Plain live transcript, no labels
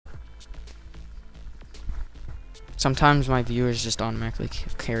Sometimes my viewers just automatically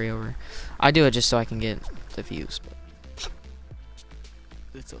carry over. I do it just so I can get the views, but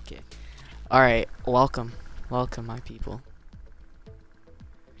it's okay. Alright, welcome. Welcome, my people.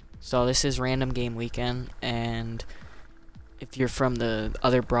 So this is Random Game Weekend, and if you're from the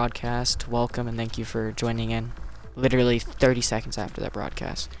other broadcast, welcome and thank you for joining in. Literally 30 seconds after that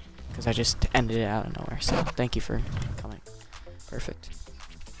broadcast, because I just ended it out of nowhere, so thank you for coming. Perfect.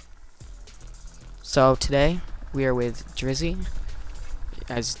 So today, we are with Drizzy,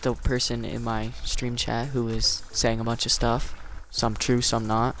 as the person in my stream chat who is saying a bunch of stuff, some true, some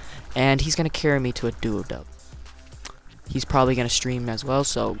not, and he's going to carry me to a duo dub. He's probably going to stream as well,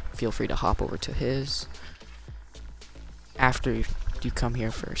 so feel free to hop over to his after you come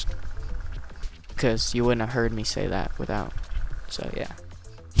here first, because you wouldn't have heard me say that without, so yeah.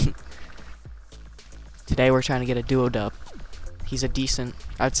 Today we're trying to get a duo dub. He's a decent,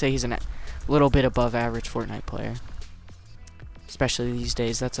 I'd say he's a little bit above average Fortnite player, especially these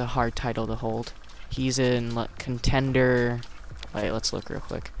days. That's a hard title to hold. He's in contender, wait, let's look real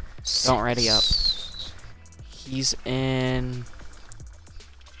quick, don't ready up. He's in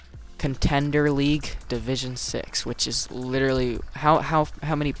Contender League Division 6, which is literally how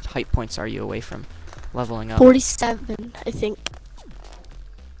many hype points are you away from leveling up? 47, I think.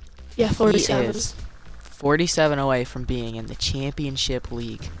 Yeah, 47. He is 47 away from being in the Championship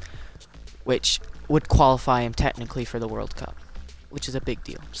League, which would qualify him technically for the World Cup, which is a big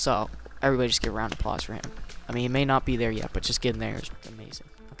deal. So everybody just give a round of applause for him. I mean, he may not be there yet, but just getting there is amazing.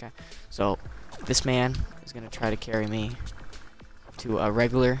 Okay, so this man is gonna try to carry me to a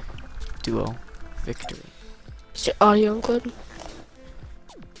regular duo victory. Is your audio included?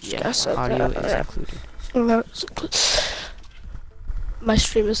 Yeah, audio is included. My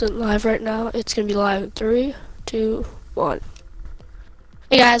stream isn't live right now. It's gonna be live in 3, 2, 1.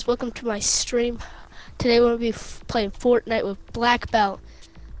 Hey guys, welcome to my stream. Today we're gonna be playing Fortnite with Black Belt.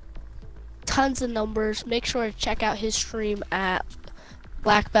 Tons of numbers. Make sure to check out his stream at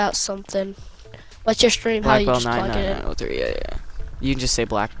Black Belt something. What's your stream? Black How you Belt just plug it in? 99903. Yeah. You can just say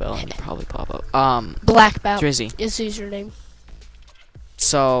Black Belt and it'll probably pop up. Black Belt Drizzy is his username.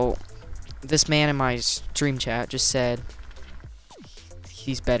 So this man in my stream chat just said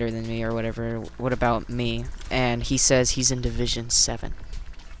he's better than me or whatever. What about me? And he says he's in Division 7.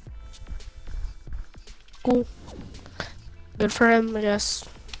 Cool. Good for him, I guess.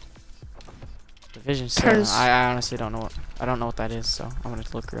 Division 7. I honestly don't know what that is, so I'm gonna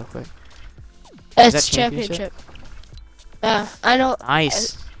look real quick. It's championship. Yeah, I know.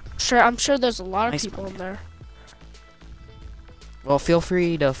 Nice. I'm sure there's a lot of Nice, people in there. Well, feel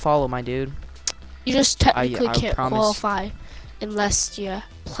free to follow my dude. You just technically I can't promise. qualify unless you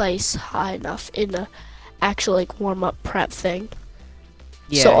place high enough in the actual like warm-up prep thing.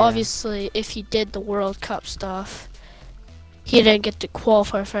 Yeah. So yeah. obviously, if he did the World Cup stuff, he didn't get to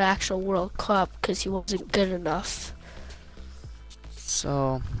qualify for the actual World Cup because he wasn't good enough.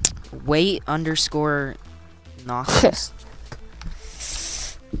 So, wait underscore Noctis.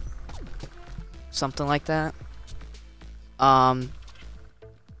 Something like that. I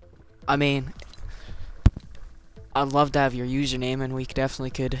mean, I'd love to have your username, and we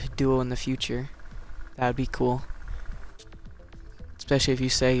definitely could duo in the future. That would be cool. Especially if you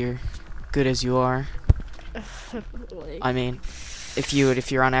say you're good as you are. I mean, if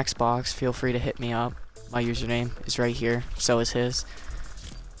you're on Xbox, feel free to hit me up. My username is right here. So is his.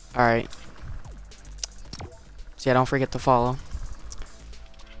 All right. So yeah, don't forget to follow.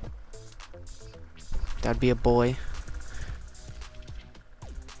 That'd be a boy.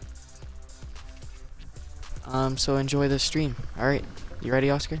 So enjoy the stream. All right, you ready,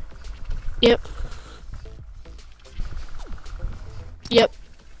 Oscar? Yep. Yep.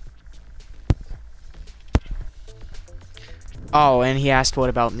 Oh, and he asked what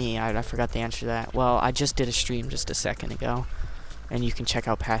about me. I forgot to answer that. Well, I just did a stream just a second ago, and you can check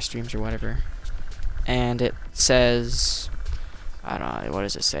out past streams or whatever. And it says, I don't know, what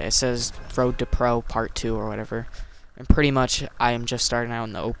does it say? It says Road to Pro Part 2 or whatever. And pretty much I am just starting out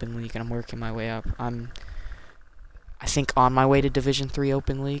in the Open League and I'm working my way up. I think on my way to Division 3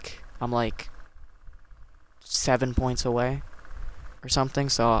 Open League. I'm like 7 points away or something,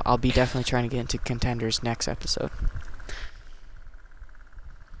 so I'll be definitely trying to get into contenders next episode.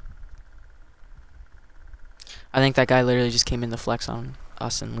 I think that guy literally just came in to flex on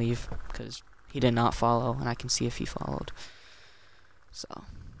us and leave because he did not follow, and I can see if he followed. So,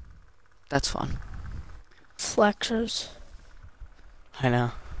 that's fun. Flexers. I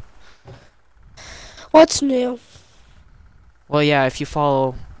know. What's new? Well, yeah, if you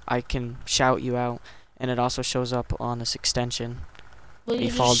follow, I can shout you out, and it also shows up on this extension. Well, He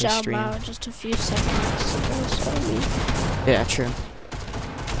you followed just the shout stream. out just a few seconds ago, so I mean, Yeah, true.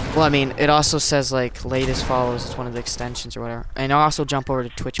 Well, I mean, it also says like latest follows. It's one of the extensions or whatever. And I'll also jump over to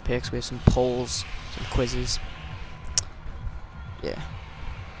Twitch Picks. We have some polls, some quizzes. Yeah.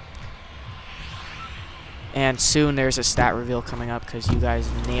 And soon there's a stat reveal coming up because you guys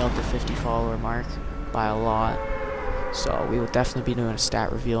nailed the 50 follower mark by a lot. So we will definitely be doing a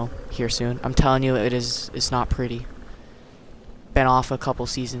stat reveal here soon. I'm telling you, it's not pretty. Been off a couple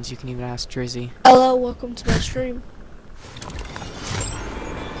seasons. You can even ask Drizzy. hello, welcome to my stream.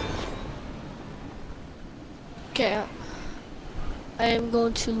 Okay, I am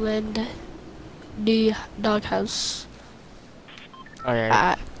going to land the doghouse. Alright.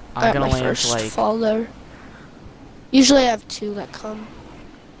 At I'm gonna my land first like follower. Usually I have 2 that come.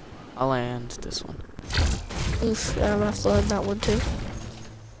 I'll land this one. Oof, I'm gonna have to land that one too.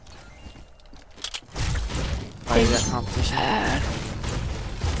 Oh, you got competition.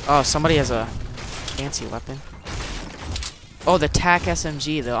 Oh, somebody has a fancy weapon. Oh, the TAC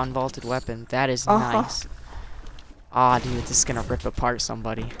SMG, the unvaulted weapon. That is nice. Ah, dude, this is gonna rip apart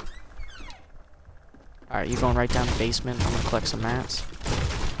somebody. Alright, you going right down the basement. I'm gonna collect some mats.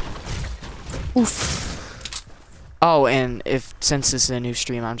 Oof. Oh, and since this is a new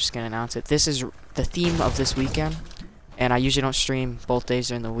stream, I'm just gonna announce it. This is the theme of this weekend. And I usually don't stream both days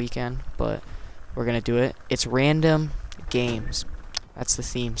during the weekend, but we're gonna do it. It's random games. That's the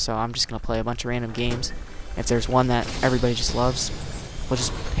theme, so I'm just gonna play a bunch of random games. If there's one that everybody just loves, we'll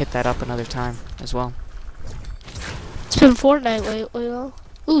just hit that up another time as well. It's been Fortnite lately though.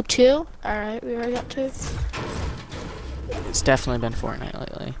 Ooh, 2? Alright, we already got 2. It's definitely been Fortnite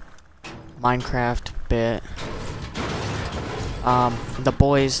lately. Minecraft, bit. The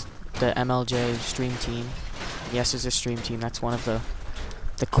boys, the MLJ stream team. Yes, it's a stream team. That's one of the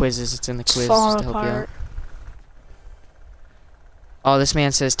quizzes. It's in the quiz just to help you out. Oh, this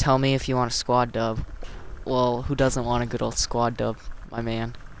man says, tell me if you want a squad dub. Well, who doesn't want a good old squad dub, my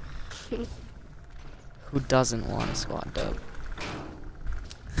man? Who doesn't want a squad dub?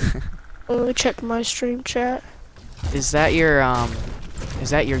 Let me check my stream chat. Is that your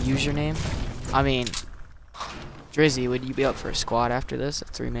username? I mean, Drizzy, would you be up for a squad after this? A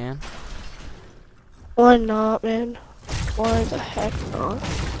 3-man? Why not, man? Why the heck not?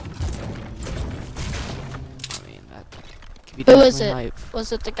 I mean, that could be Who is definitely it? hype.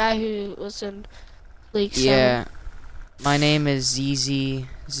 Was it the guy who was in League 7? Yeah. My name is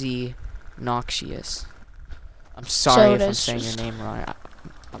ZZZ Noxious. I'm sorry if I'm saying your name wrong.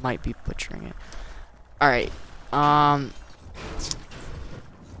 I might be butchering it. Alright. Why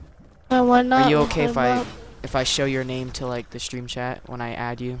not? Are you okay if I show your name to like the stream chat when I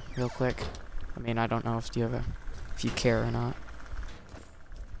add you real quick? I mean, I don't know if you care or not.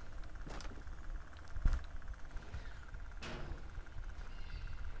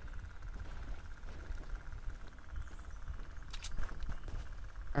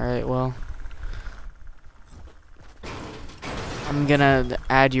 Alright, well, I'm gonna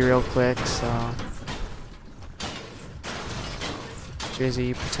add you real quick, so Drizzy,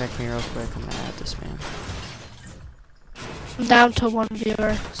 you protect me real quick. I'm gonna add this man. I'm down to 1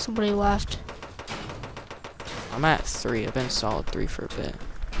 viewer. Somebody left. I'm at 3. I've been solid 3 for a bit.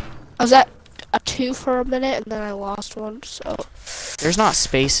 I was at a 2 for a minute and then I lost 1, so. There's not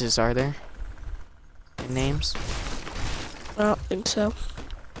spaces, are there? In names? I don't think so.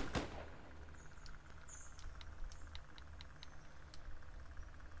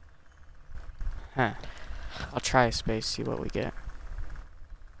 Huh. I'll try a space, see what we get.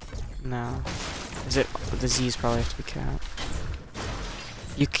 No. Is it? The Z's probably have to be cat.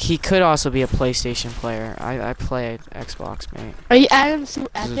 He could also be a PlayStation player. I play Xbox, mate. Are you adding through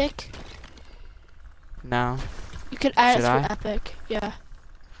Epic? No. You could add Should it I? through Epic, yeah.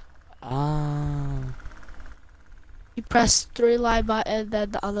 Oh. You press 3 live button,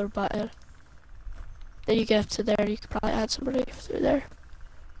 then the other button. Then you get up to there, you could probably add somebody through there.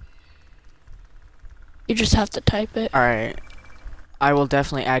 You just have to type it. Alright. I will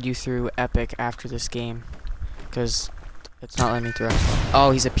definitely add you through Epic after this game. Because it's not letting me through.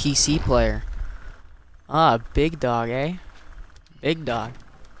 Oh, he's a PC player. Ah, big dog, eh? Big dog.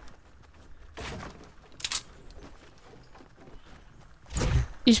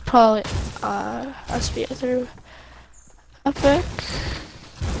 He's probably has to be through Epic.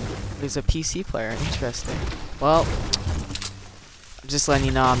 He's a PC player. Interesting. Well, I'm just letting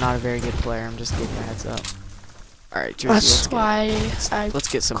you know I'm not a very good player. I'm just giving you a heads up. Alright, Drizzy, That's why let's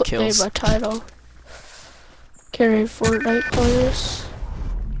get some made kills. my title. Carry Fortnite players.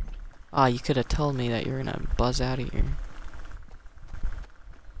 Ah, you could have told me that you were gonna buzz out of here.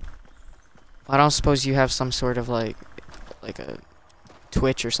 I don't suppose you have some sort of like a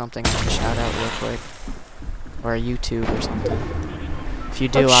Twitch or something, I can shout out real quick. Or a YouTube or something. If you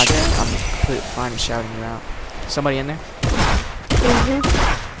do, I'm completely fine with shouting you out. Somebody in there?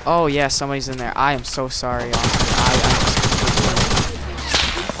 Oh yeah, somebody's in there. I am so sorry.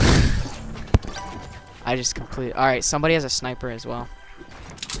 I just completely. All right, somebody has a sniper as well.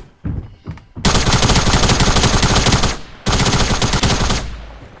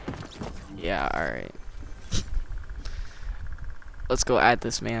 Yeah, all right. Let's go add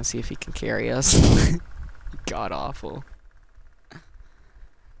this man, see if he can carry us. God awful.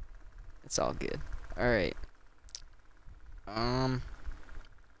 It's all good. All right.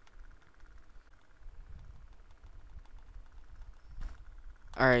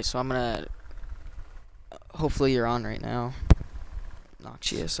 Alright, so I'm gonna. Hopefully you're on right now.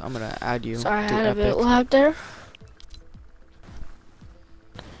 Noxious. I'm gonna add you. Sorry, I had a bit lag there.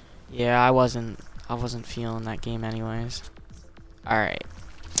 Yeah, I wasn't feeling that game anyways. Alright.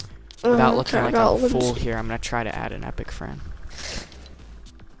 Without looking like a fool here, I'm gonna try to add an epic friend.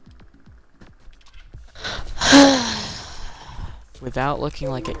 Without looking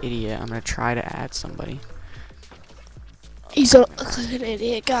like an idiot, I'm gonna try to add somebody. He's gonna look like an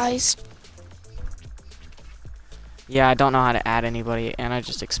idiot, guys. Yeah, I don't know how to add anybody, and I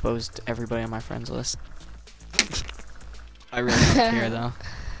just exposed everybody on my friends list. I really don't care, though.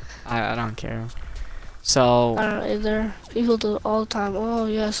 I don't care. So... I don't either. People do it all the time. Oh,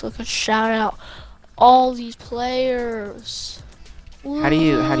 yes, look at shout out all these players. How do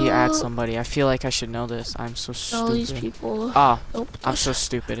you add somebody? I feel like I should know this. I'm so stupid. All these people. Oh, I'm so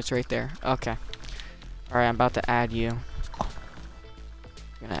stupid. It's right there. Okay. Alright, I'm about to add you. I'm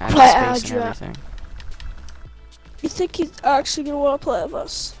gonna add the space and everything. You think he's actually gonna want to play with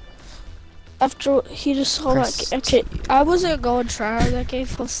us? After he just saw that game. Okay, I wasn't going to try that game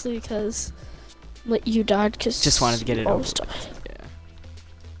mostly because you died. Cause just wanted to get it over. Yeah.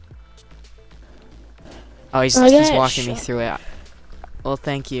 Oh, he's walking me through it. Well,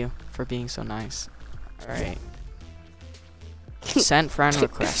 thank you for being so nice. Alright. Sent friend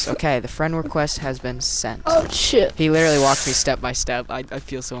request. Okay, the friend request has been sent. Oh, shit. He literally walked me step by step. I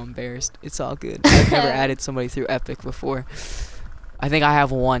feel so embarrassed. It's all good. I've never added somebody through Epic before. I think I have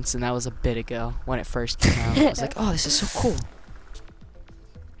once, and that was a bit ago when it first came out. I was like, oh, this is so cool.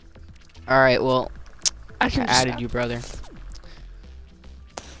 Alright, well, I added you, brother.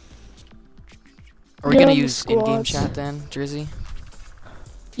 Are we gonna use in-game chat then, Drizzy?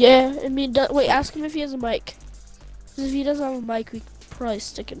 Yeah, I mean, wait, ask him if he has a mic. Because if he doesn't have a mic, we could probably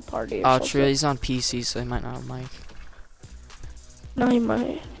stick in party or something. True, he's on PC, so he might not have a mic. No, he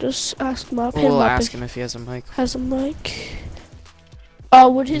might. Just ask him up. We'll ask him if he has a mic. Has a mic.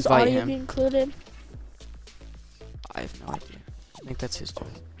 Would his audio be included? I have no idea. I think that's his choice.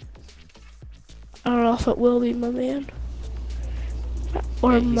 I don't know if it will be, my man.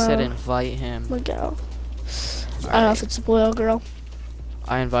 Or he said invite him. My gal. I don't know if it's a boy or girl.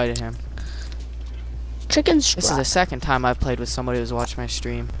 I invited him. Chicken strap. This is the second time I've played with somebody who's watched my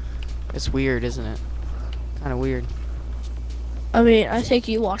stream. It's weird, isn't it? Kind of weird. I mean, I think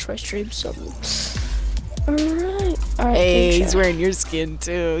you watch my stream, so... Alright. Hey, he's wearing your skin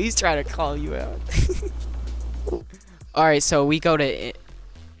too. He's trying to call you out. Alright, so we go to...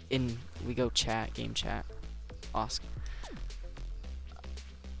 we go chat, game chat. Awesome.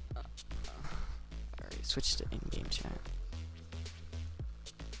 Alright, switch to in-game chat.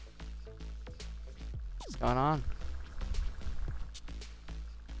 What's going on?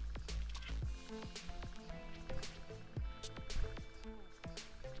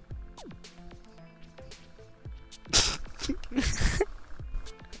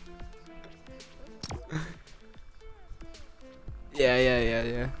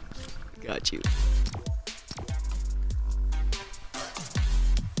 Yeah. Got you.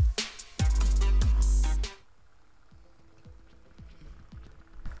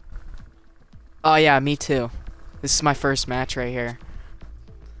 Oh yeah, me too. This is my first match right here.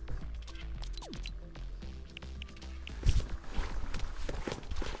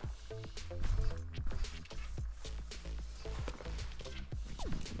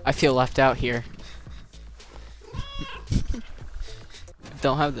 I feel left out here.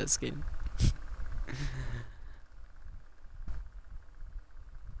 Don't have that skin.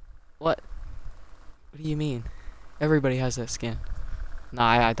 What? What do you mean? Everybody has that skin. Nah,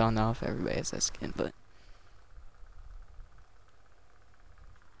 I don't know if everybody has that skin, but...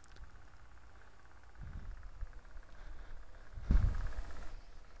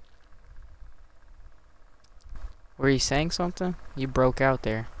 Were you saying something? You broke out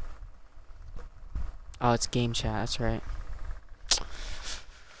there. Oh, it's game chat, that's right.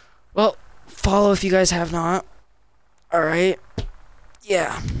 Well, follow if you guys have not. Alright.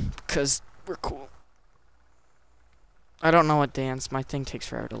 Yeah, because we're cool. I don't know what dance. My thing takes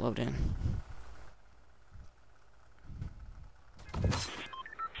forever to load in.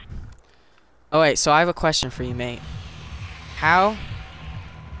 Oh wait, so I have a question for you, mate. How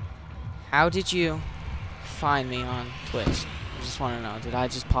did you find me on Twitch? I just want to know. Did I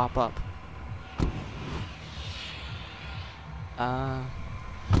just pop up? I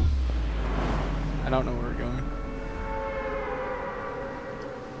don't know where we're going.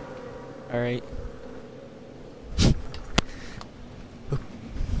 Alright.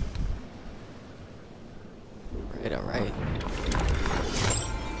 Alright.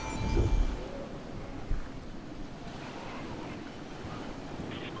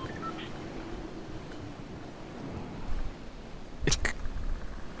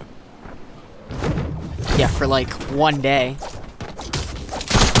 Yeah, for like one day.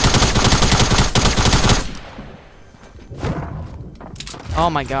 Oh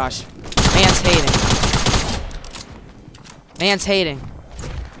my gosh. Man's hating. Man's hating.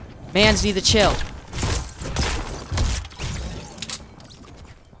 Man's need to chill.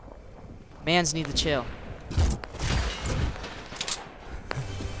 Man's need to chill.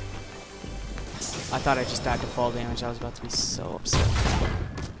 I thought I just died to fall damage. I was about to be so upset.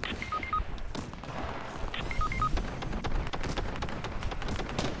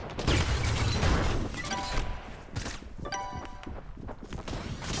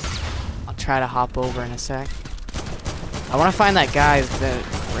 I'll try to hop over in a sec. I want to find that guy that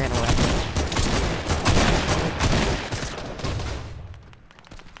ran away.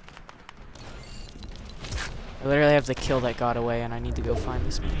 I literally have the kill that got away, and I need to go find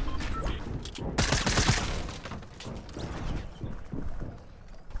this man.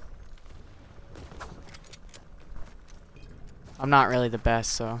 I'm not really the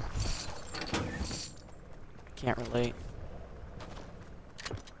best, so can't relate.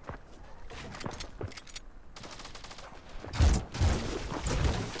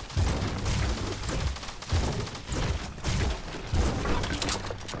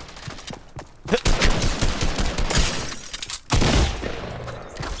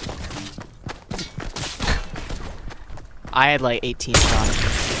 I had like 18 shots.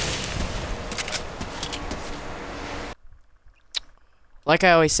 Like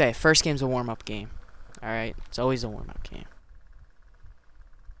I always say, first game's a warm-up game. Alright? It's always a warm-up game.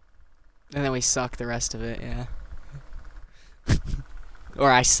 And then we suck the rest of it, yeah.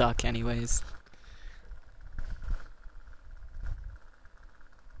 Or I suck anyways.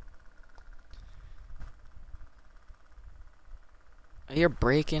 You're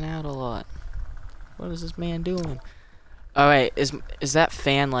breaking out a lot. What is this man doing? Oh wait, is that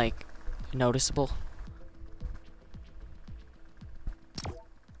fan like noticeable?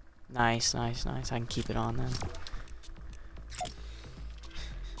 Nice, nice, nice. I can keep it on then.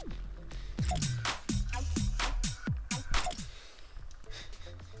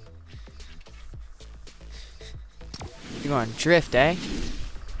 You're going drift, eh?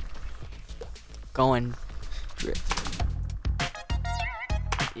 Going drift.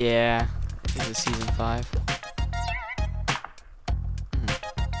 Yeah, this is season 5.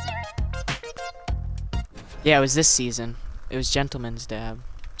 Yeah, it was this season. It was Gentleman's Dab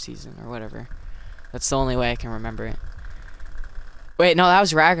season or whatever. That's the only way I can remember it. Wait, no, that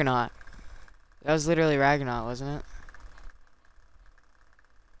was Raggernaut. That was literally Raggernaut, wasn't it?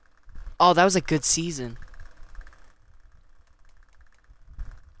 Oh, that was a good season.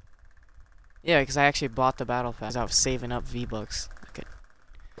 Yeah, because I actually bought the battle pass. I was saving up V-Bucks.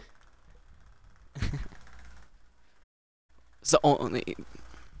 It's the only...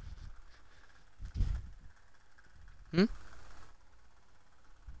 Hmm?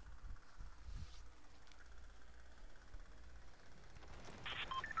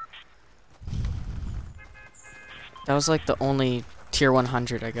 That was like the only tier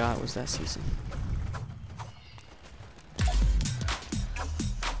 100 I got was that season.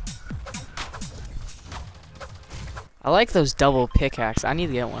 I like those double pickaxe. I need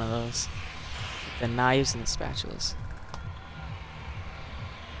to get one of those. The knives and the spatulas.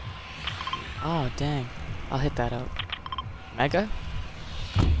 Oh, dang. I'll hit that up. Mega?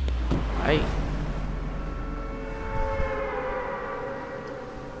 Right.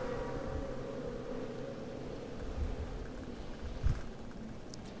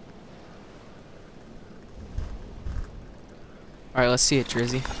 Alright, let's see it,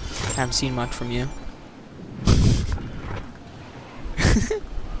 Drizzy. Haven't seen much from you.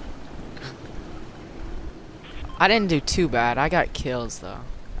 I didn't do too bad. I got kills, though.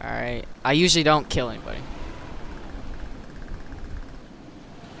 Alright. I usually don't kill anybody.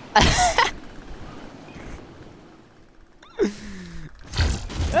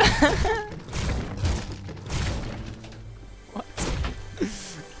 What?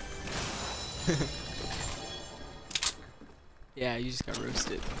 Yeah, you just got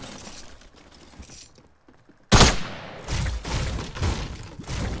roasted. It's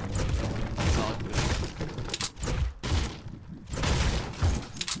all good.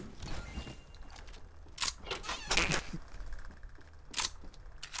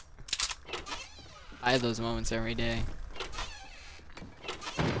 I have those moments every day.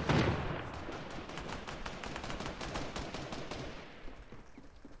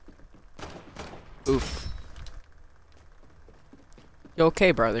 Oof. You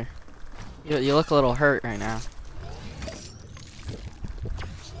okay, brother? You look a little hurt right now.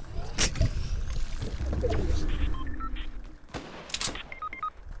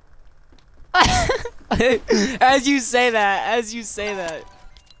 As you say that.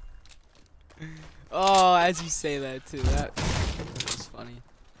 Oh, as you say that too. That was funny.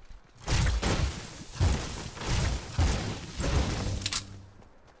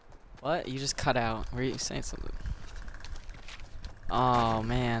 What? You just cut out. Were you saying something? Oh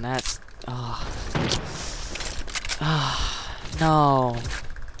man, that's no.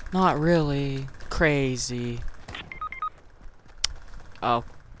 Not really. Crazy. Oh.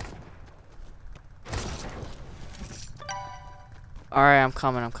 Alright, I'm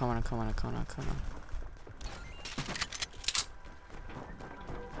coming.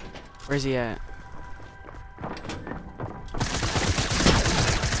 Where's he at?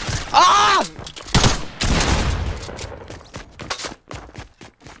 Ah!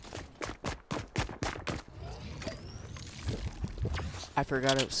 I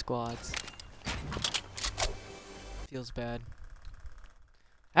forgot it was squads. Feels bad.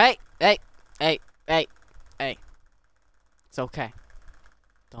 Hey! It's okay.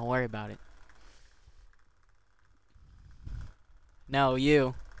 Don't worry about it. No,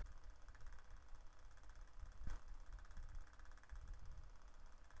 you.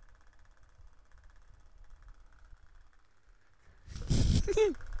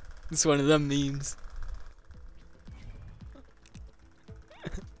 It's one of them memes.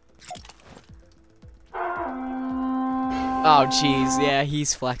 Oh, jeez. Yeah,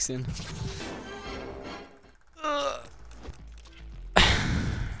 he's flexing.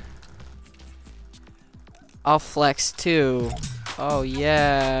 I'll flex too. Oh,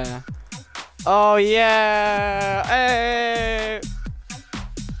 yeah. Oh, yeah. Hey.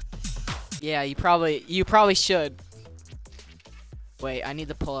 Yeah, you probably should. Wait, I need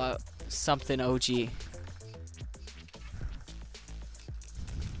to pull out something OG.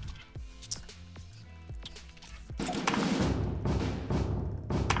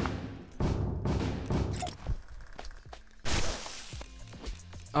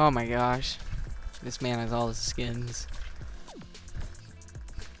 Oh my gosh. This man has all his skins.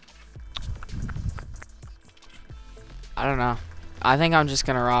 I don't know. I think I'm just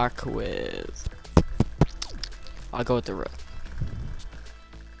gonna rock with... I'll go with the Rook.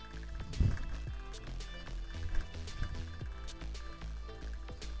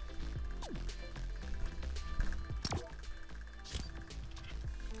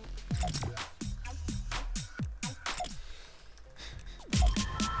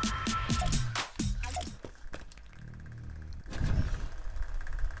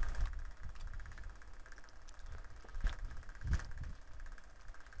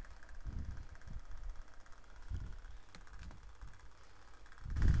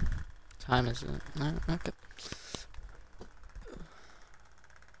 Time is it? No, okay.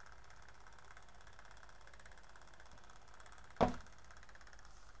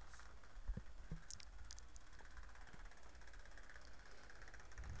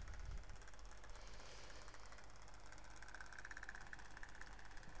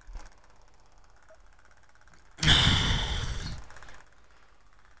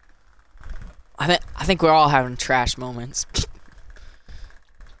 I think we're all having trash moments.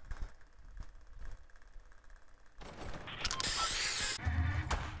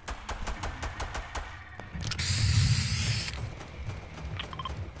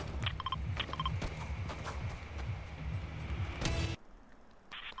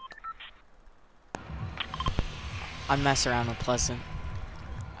 I mess around with Pleasant.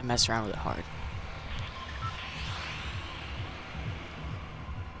 I mess around with it hard.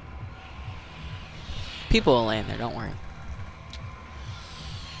 People will land there, don't worry.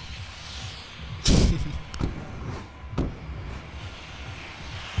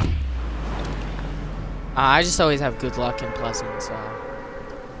 I just always have good luck in Pleasant, so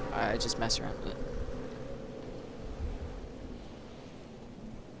I just mess around with it.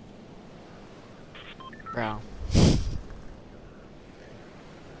 Bro.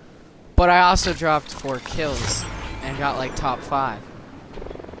 But I also dropped 4 kills and got like top 5.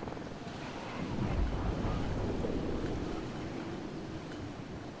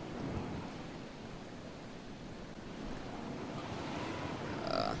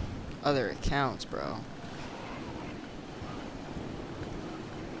 Other accounts, bro.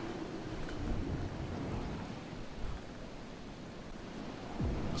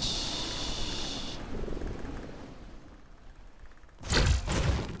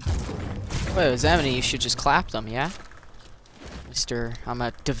 Wait, Zemini, you should just clap them, yeah? Mr. I'm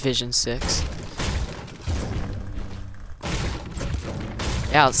at Division 6.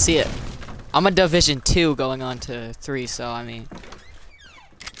 Yeah, let's see it. I'm a Division 2 going on to 3, so I mean...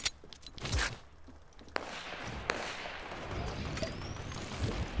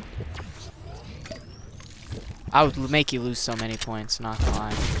 I would make you lose so many points, not gonna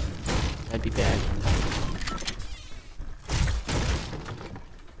lie. That'd be bad.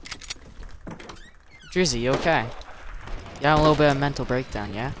 Drizzy, you okay? You got a little bit of mental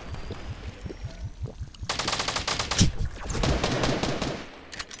breakdown, yeah?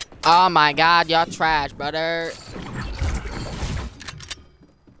 Oh my god, you're trash, brother.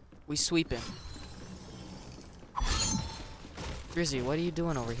 We sweeping. Drizzy, what are you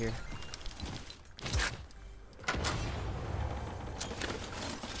doing over here?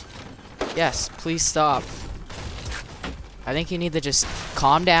 Yes, please stop. I think you need to just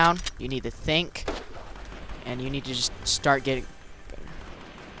calm down. You need to think. And you need to just start getting...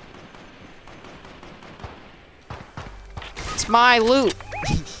 It's my loot!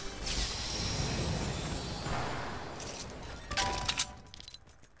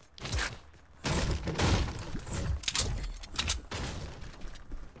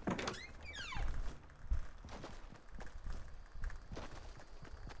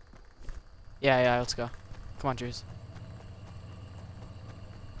 Yeah, let's go. Come on, Drews.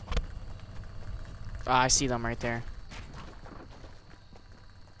 I see them right there.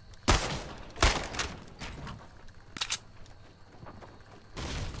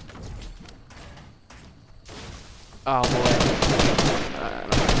 Oh boy.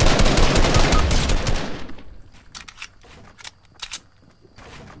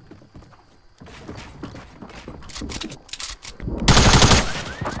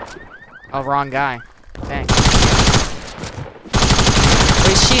 Oh, wrong guy. Dang.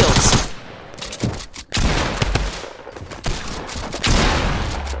 Where's shields?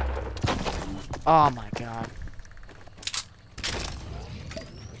 Oh my god.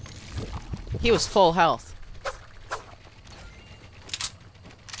 He was full health.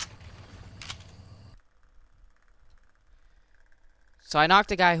 So I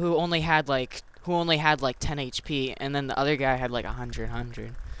knocked a guy who only had like 10 HP, and then the other guy had like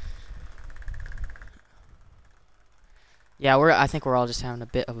 100. Yeah, I think we're all just having a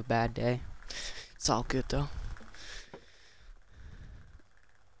bit of a bad day. It's all good though.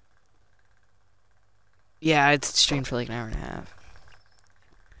 Yeah, it's streamed for like an hour and a half.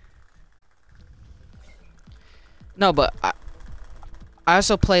 No, but I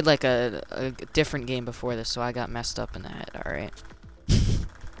also played like a different game before this, so I got messed up in the head, alright?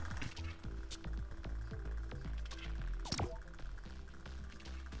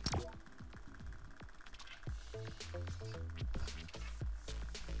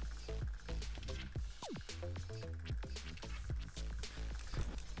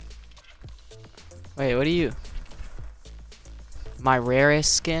 Wait, what are you? My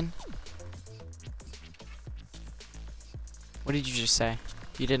rarest skin? What did you just say?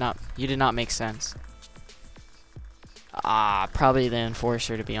 You did not make sense. Ah, probably the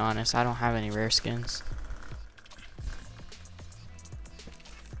Enforcer, to be honest. I don't have any rare skins.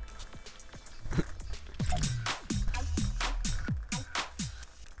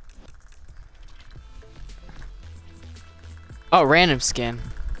 Oh, random skin.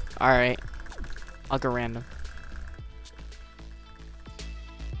 Alright. I'll go random.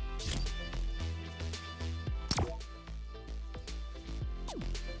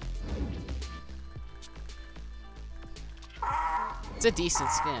 It's a decent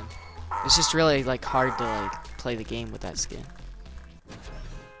skin. It's just really like hard to like play the game with that skin.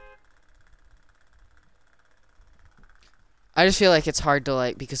 I just feel like it's hard to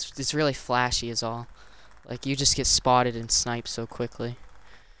like because it's really flashy is all. Like you just get spotted and sniped so quickly.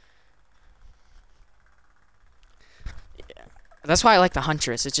 Yeah. That's why I like the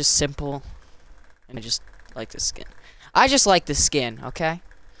Huntress. It's just simple and I just like the skin. I just like the skin, okay?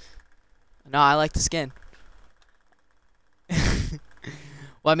 No, I like the skin.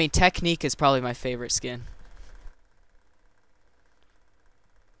 Well, I mean, Technique is probably my favorite skin.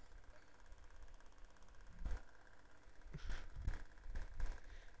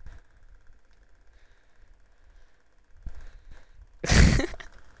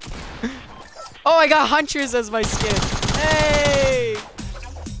 Oh, I got Huntress as my skin. Hey!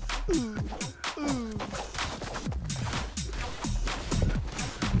 Ooh, ooh.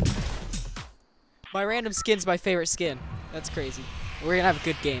 My random skin's my favorite skin. That's crazy. We're gonna have a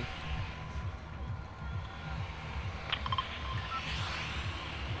good game.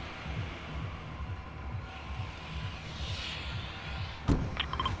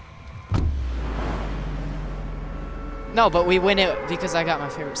 No, but we win it because I got my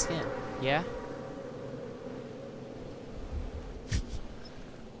favorite skin. Yeah?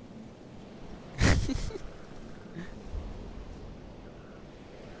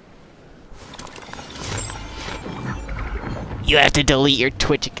 You have to delete your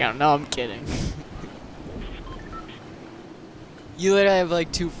Twitch account. No, I'm kidding. You literally have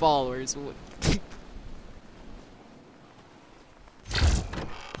like 2 followers.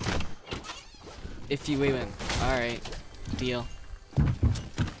 If you win. Alright. Deal.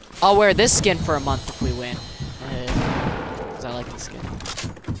 I'll wear this skin for a month if we win. Because I like this skin.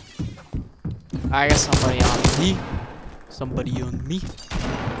 I got somebody on me. Somebody on me.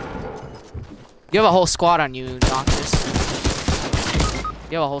 You have a whole squad on you, Noctis.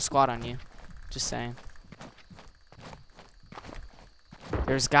 You have a whole squad on you. Just saying.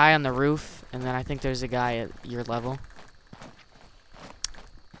 There's a guy on the roof, and then I think there's a guy at your level.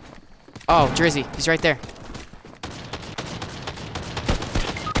 Oh, Drizzy. He's right there.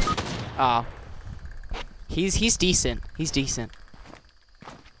 Oh. He's decent. He's decent.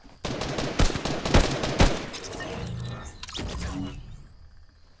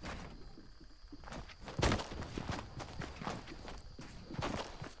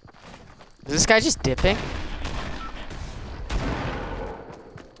 Is this guy just dipping?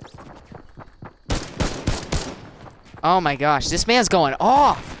 Oh my gosh, this man's going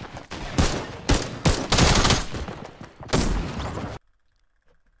off!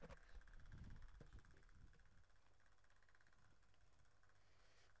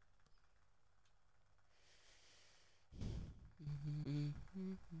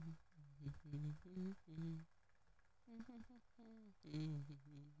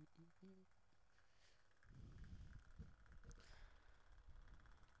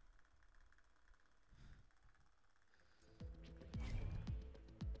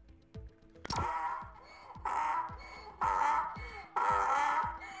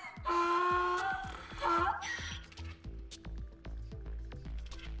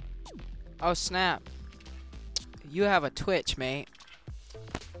 Oh snap. You have a Twitch, mate.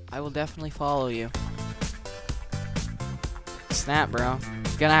 I will definitely follow you. Snap, bro.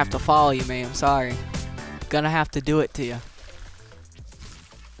 Gonna have to follow you, mate. I'm sorry. Gonna have to do it to you.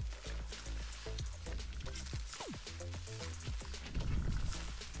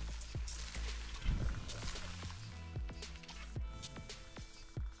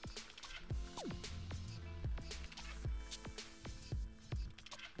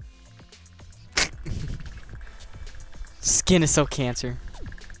 Skin is so cancer.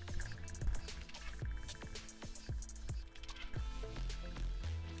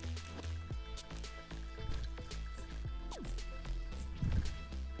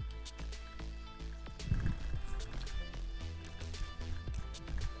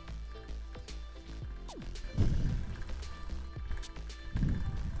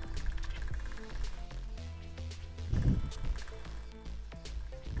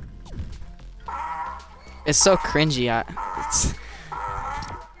 It's so cringy. It's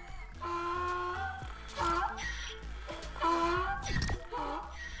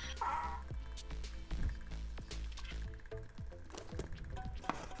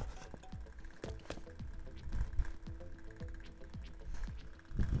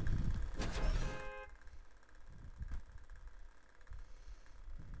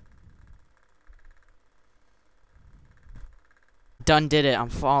done did it. I'm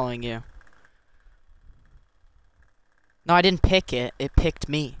following you. No, I didn't pick it. It picked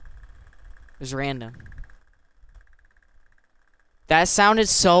me. It was random. That sounded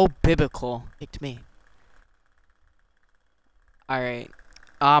so biblical. Picked me. Alright.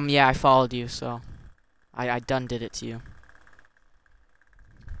 Yeah, I followed you, so I done did it to you.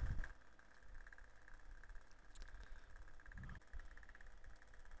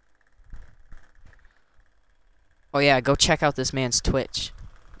 Oh yeah, go check out this man's Twitch.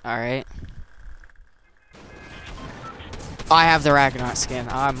 Alright. I have the Ragnarok skin.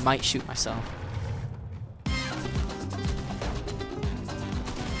 I might shoot myself.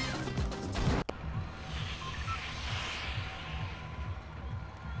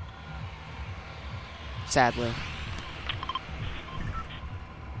 Sadly.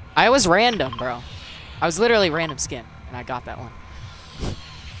 I was random, bro. I was literally random skin, and I got that one.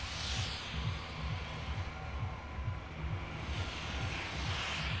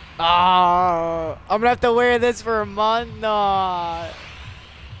 Oh, I'm gonna have to wear this for a month. No.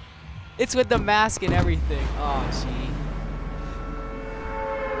 It's with the mask and everything. Oh, gee.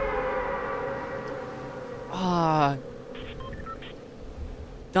 Ah.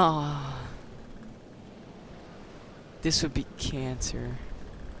 Oh. This would be cancer.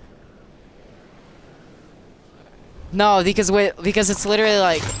 No, because it's literally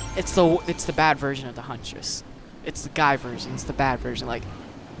like it's the bad version of the Huntress. It's the guy version. It's the bad version. Like.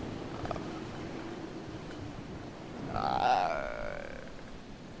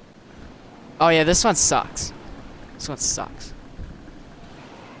 Oh yeah, this one sucks. This one sucks.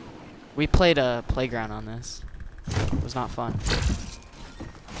 We played a playground on this. It was not fun.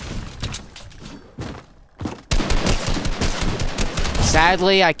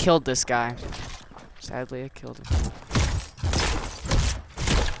 Sadly, I killed this guy. Sadly, I killed him.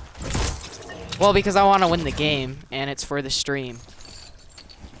 Well, because I want to win the game, and it's for the stream.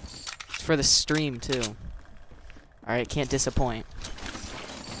 It's for the stream, too. Alright, can't disappoint.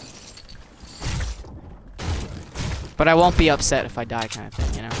 But I won't be upset if I die, kind of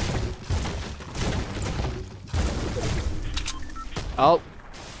thing, you know? Oh.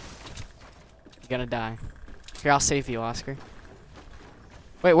 You're gonna die. Here, I'll save you, Oscar.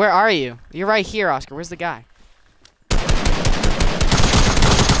 Wait, where are you? You're right here, Oscar. Where's the guy?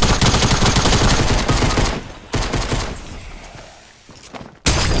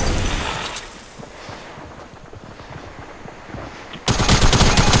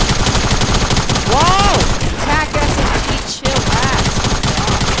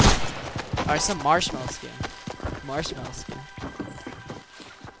 Or some marshmallow skin. Marshmallow skin.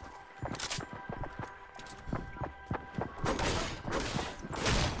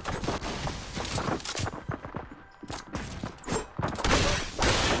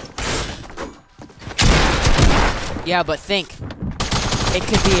 Yeah, but think. It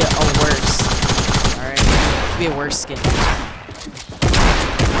could be a worse. Alright? It could be a worse skin.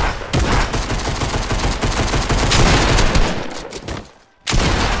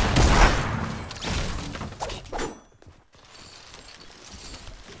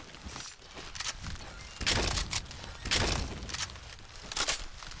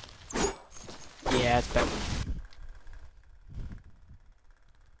 Yeah, it's better.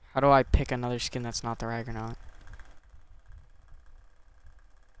 How do I pick another skin that's not the Ragnarok?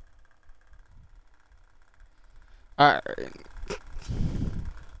 Alright.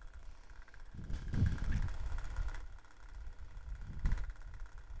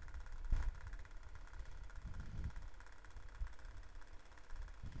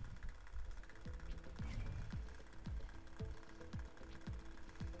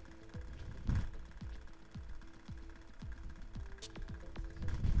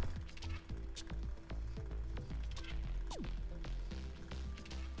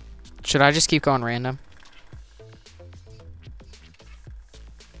 Should I just keep going random?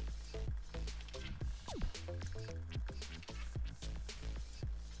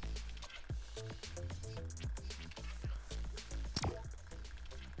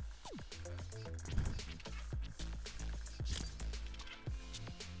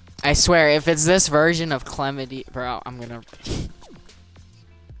 I swear, if it's this version of Clemedy, bro, I'm gonna...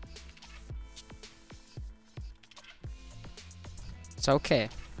 It's okay.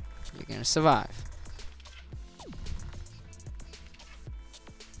 You're gonna survive.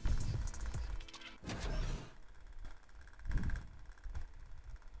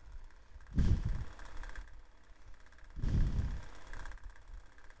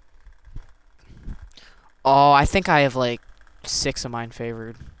 Oh, I think I have like 6 of mine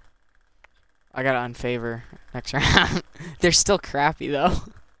favored. I gotta unfavor next round. They're still crappy though.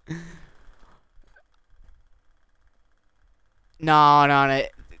 No.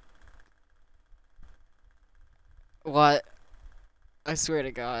 What? I swear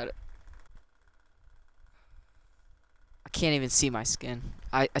to God. I can't even see my skin.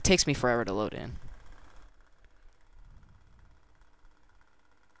 It takes me forever to load in.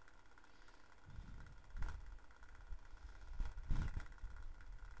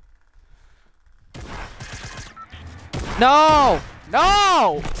 No!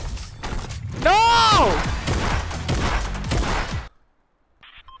 No! No!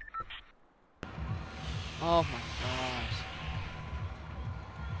 Oh my gosh.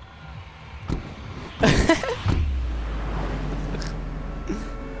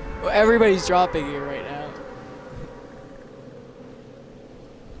 Well, everybody's dropping here right now.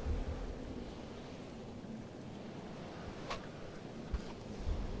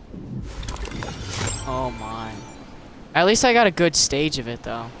 Oh my. At least I got a good stage of it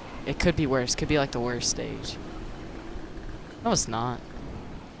though. It could be worse. Could be like the worst stage. No, it's not.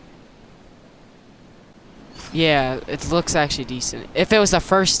 Yeah, it looks actually decent. If it was the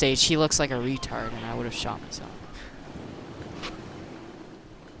first stage, he looks like a retard, and I would have shot myself.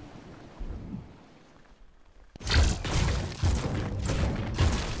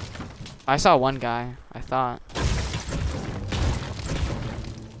 I saw one guy, I thought.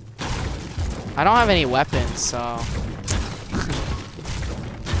 I don't have any weapons, so...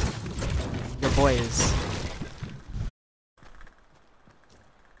 Your boy is...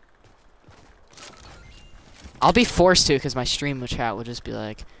 I'll be forced to, because my stream chat will just be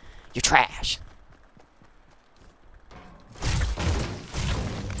like, you're trash.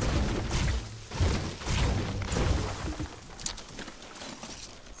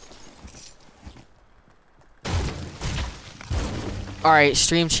 Alright,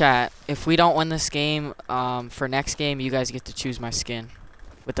 stream chat. If we don't win this game, for next game, you guys get to choose my skin.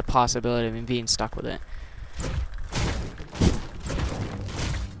 With the possibility of me being stuck with it.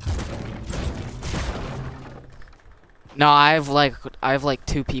 No, I have like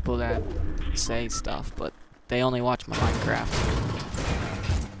 2 people that say stuff, but they only watch my Minecraft.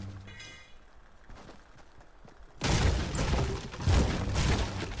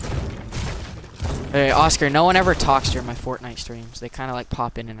 Hey, Oscar, no one ever talks during my Fortnite streams. They kind of like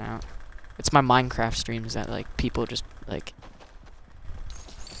pop in and out. It's my Minecraft streams that like people just like...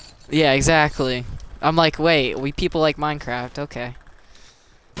 Yeah, exactly. I'm like, wait, we people like Minecraft, okay.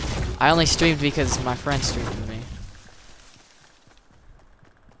 I only streamed because my friend streamed with me.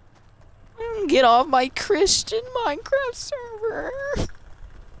 Get off my Christian Minecraft server.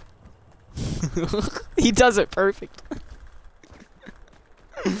 He does it perfect.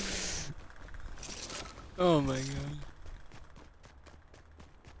 Oh my god.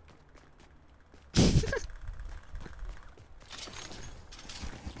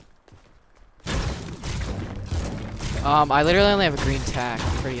 I literally only have a green tack.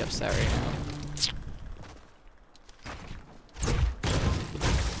 I'm pretty upset right now.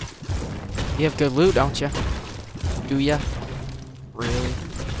 You have good loot, don't you? Do ya? Really?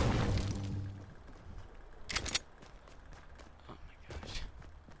 Oh my gosh.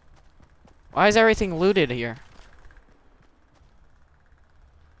 Why is everything looted here?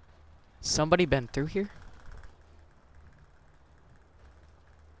 Somebody been through here?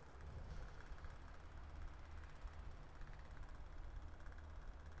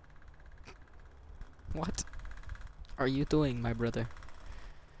 What are you doing, my brother?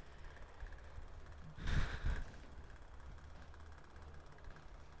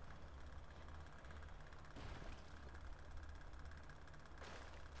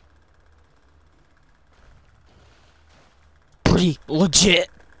 Pretty legit.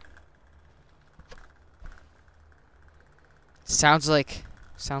 Sounds like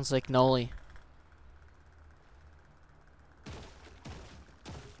Noli.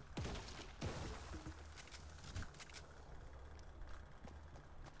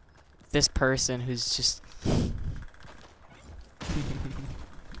 This person who's just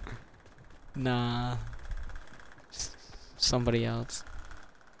nah, somebody else.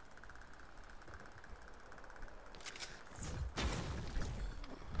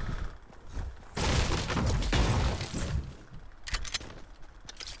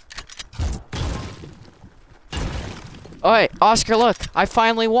 Oi, Oscar, look! I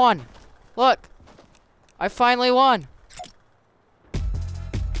finally won! Look! I finally won!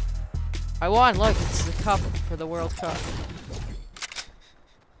 I won! Look, it's the cup for the World Cup.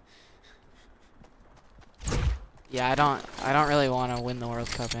 Yeah, I don't really want to win the World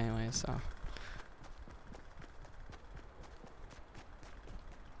Cup anyway, so.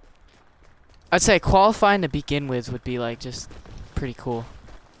 I'd say qualifying to begin with would be like just pretty cool.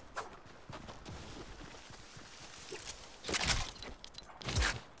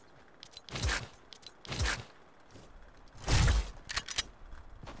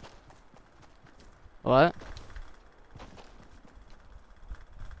 What?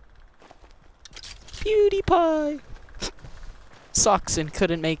 PewDiePie sucks and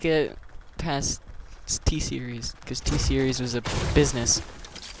couldn't make it past T-Series because T-Series was a business.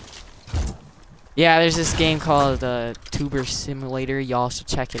 Yeah, there's this game called Tuber Simulator. Y'all should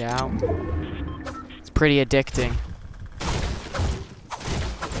check it out. It's pretty addicting.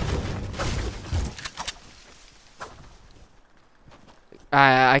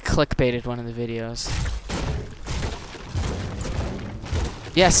 I clickbaited one of the videos.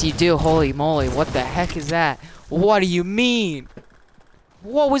 Yes, you do. Holy moly, what the heck is that? What do you mean?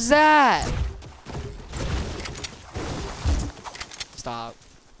 What was that? Stop.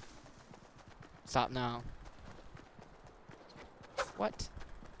 Stop now. What?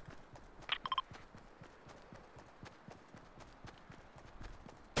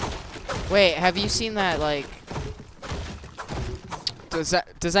 Wait, have you seen that, like...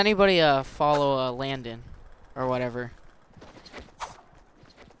 Does anybody, follow, Landon? Or whatever?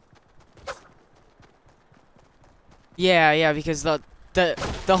 Yeah, yeah, because the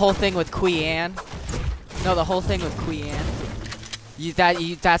whole thing with Quean. No, the whole thing with Quean.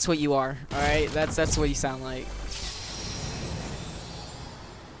 That's what you are, alright? That's what you sound like.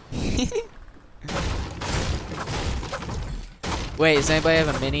 Wait, does anybody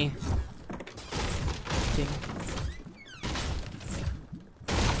have a mini thing?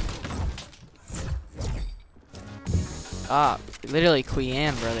 Ah, literally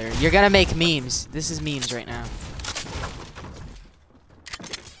Quean, brother. You're gonna make memes. This is memes right now.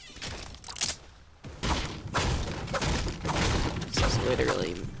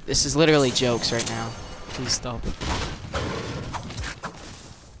 This is literally jokes right now. Please stop.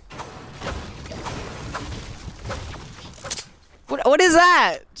 What is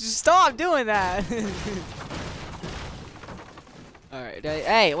that? Just stop doing that. Alright,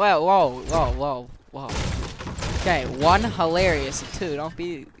 hey, whoa. Okay, 1, hilarious, and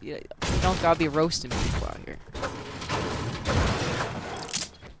 2, you don't gotta be roasting people out here.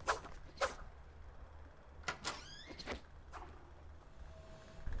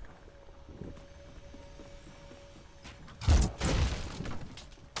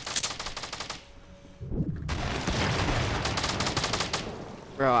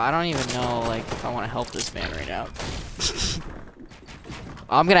 Bro, I don't even know, like, if I want to help this man right now.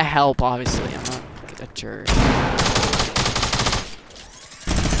 I'm gonna help, obviously. I'm not a jerk.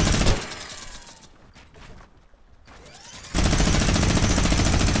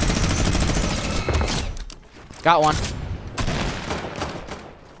 Got one.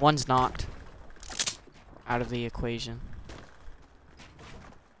 One's knocked out of the equation.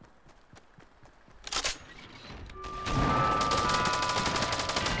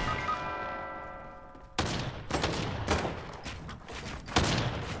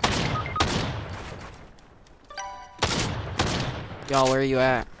 Y'all, where are you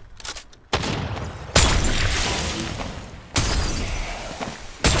at?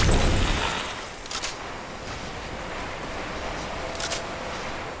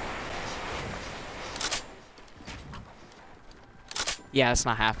 Yeah, it's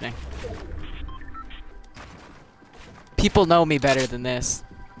not happening. People know me better than this.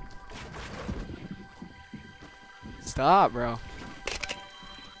 Stop, bro.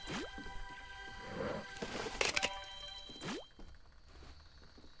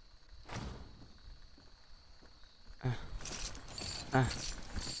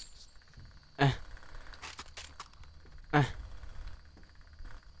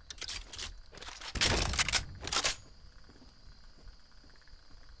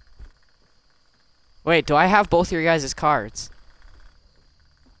 Wait, do I have both your guys' cards?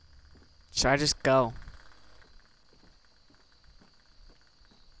 Should I just go?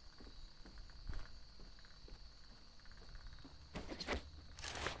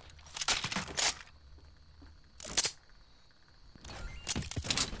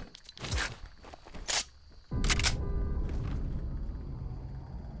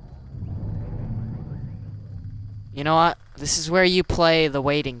 You know what? This is where you play the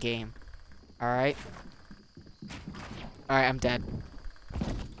waiting game. Alright? Alright, I'm dead.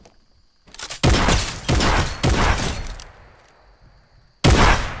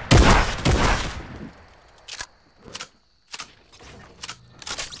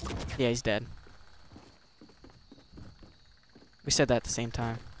 Yeah, he's dead. We said that at the same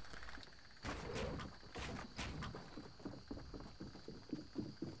time.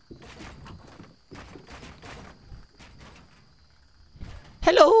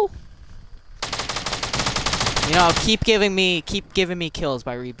 Hello. You know, keep giving me kills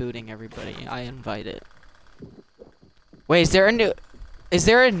by rebooting everybody. I invite it. Wait, is there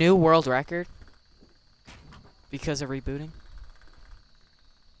a new world record because of rebooting?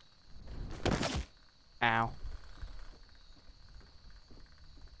 Ow.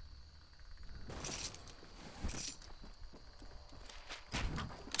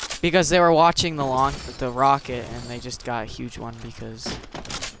 Because they were watching the rocket and they just got a huge one because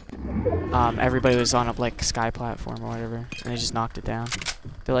everybody was on a like sky platform or whatever and they just knocked it down.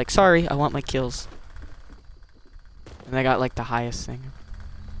 They're like, sorry, I want my kills. And they got like the highest thing.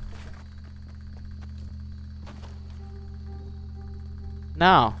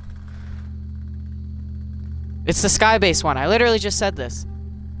 No. It's the sky-based one. I literally just said this.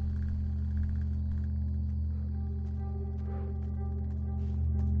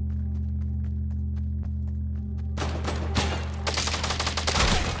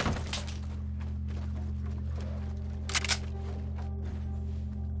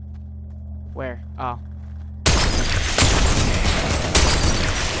 Where? Oh.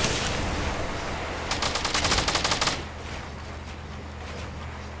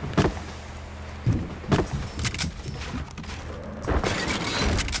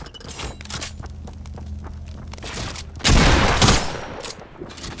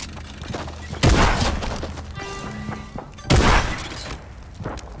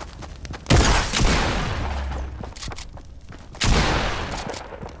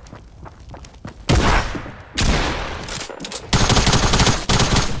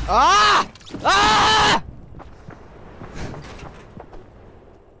 Ah! Ah!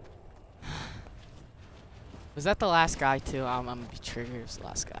 Was that the last guy too? I'm gonna be triggered as the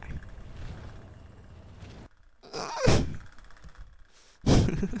last guy.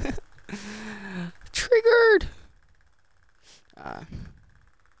 Triggered!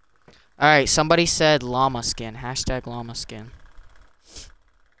 Alright, somebody said llama skin. Hashtag llama skin.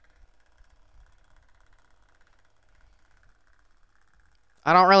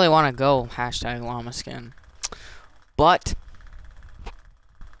 I don't really want to go hashtag llama skin. But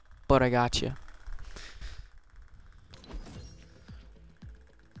I got you.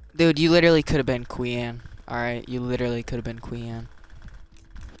 Dude, you literally could have been Queen. Alright, you literally could have been Queen.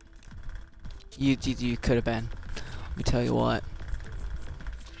 You could have been. Let me tell you what.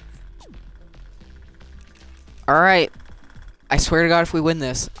 Alright. I swear to God, if we win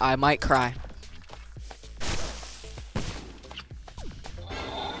this, I might cry.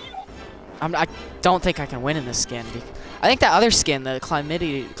 I don't think I can win in this skin. I think that other skin, the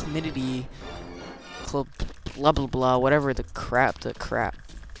chlamydia, blah blah blah, whatever the crap.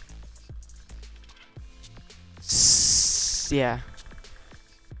 Yeah.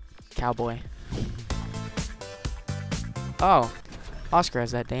 Cowboy. Oh, Oscar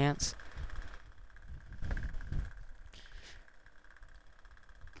has that dance.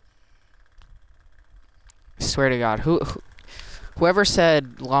 I swear to God, whoever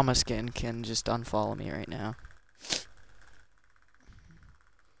said llama skin can just unfollow me right now.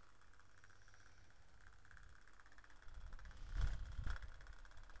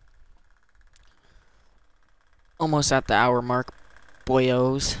 Almost at the hour mark,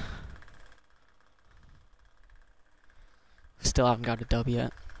 boyos. Still haven't got a dub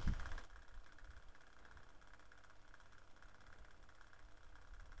yet.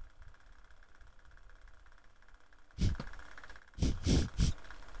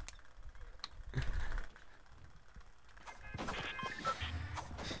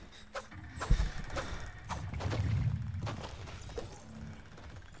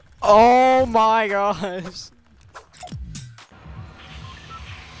 Oh my gosh.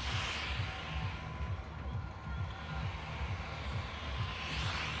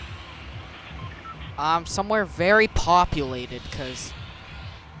 Somewhere very populated, cause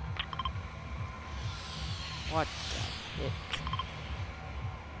what the heck?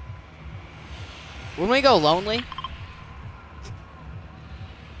 Wouldn't we go lonely?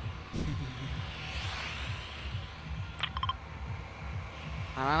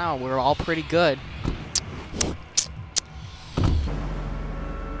 I don't know, we're all pretty good.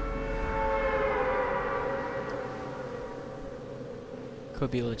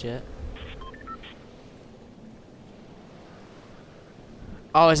 Could be legit.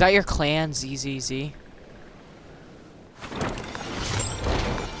 Oh, is that your clan, ZZZ?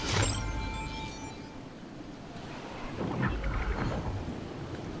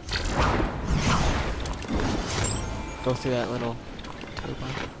 Go through that little tube.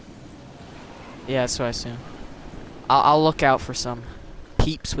 Yeah, that's what I assume. I'll look out for some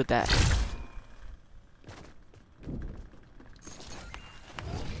peeps with that.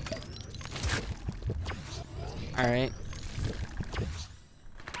 Alright.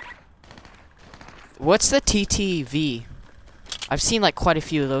 What's the TTV? I've seen like quite a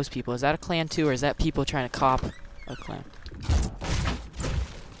few of those people. Is that a clan too, or is that people trying to cop a clan?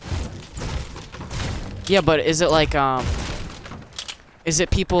 Yeah, but is it like is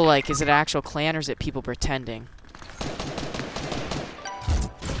it people like, is it an actual clan or is it people pretending?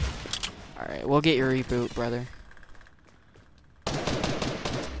 Alright, we'll get your reboot, brother.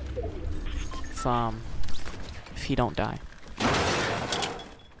 If he don't die.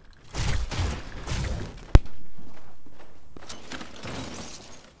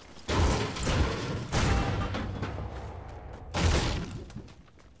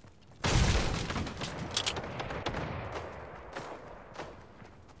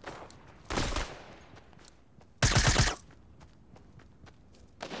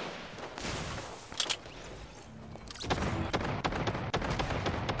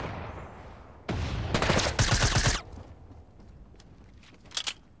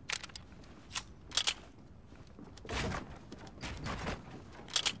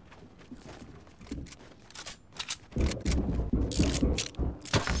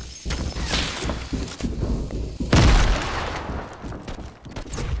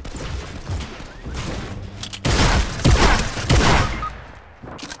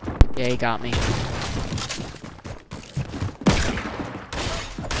 Yeah, he got me.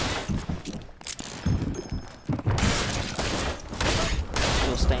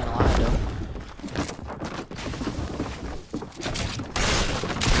 Still staying alive though.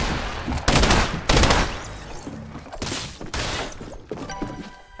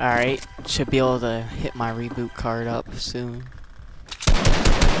 Alright, should be able to hit my reboot card up soon.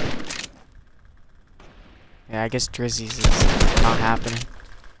 Yeah, I guess Drizzy's is not happening.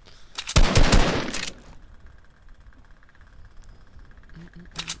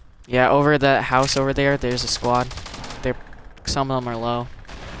 Yeah, over that house over there, there's a squad. Some of them are low.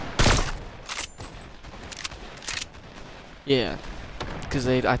 Yeah, because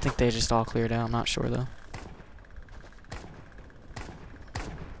I think they just all cleared out. I'm not sure though.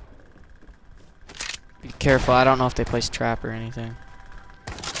 Be careful. I don't know if they placed trap or anything.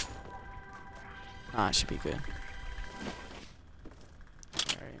 Ah, it should be good.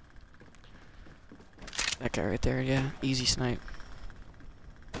 Alright. That guy right there, yeah. Easy snipe.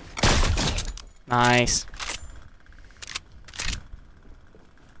 Nice.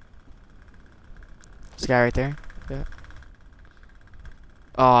 This guy right there. Yeah.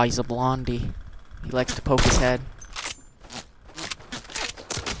 Oh, he's a blondie. He likes to poke his head.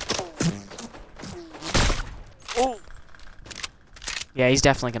 Oh. Yeah, he's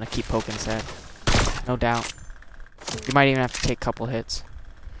definitely gonna keep poking his head. No doubt. You might even have to take a couple hits.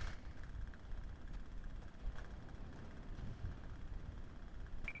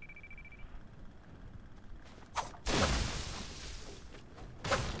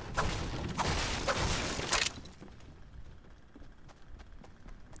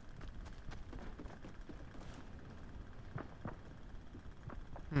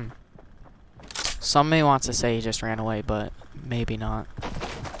 Somebody wants to say he just ran away, but maybe not.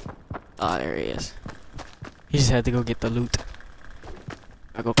 Oh, there he is. He just had to go get the loot.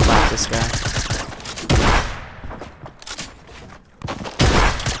 I'll go clap this guy.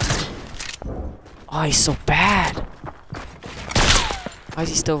 Oh, he's so bad. Why is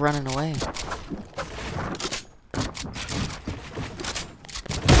he still running away?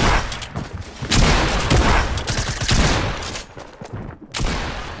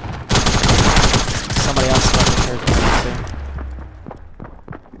 Somebody else fucking heard me too.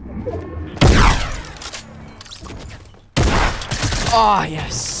 Oh,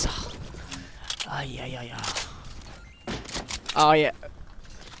 yes. Oh, yeah. Oh, yeah.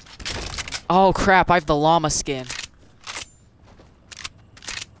 Oh, crap. I have the llama skin.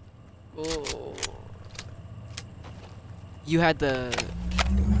 Oh. You had the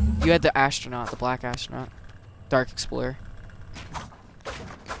astronaut, the black astronaut. Dark Explorer.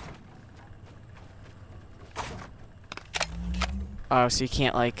 Oh, so you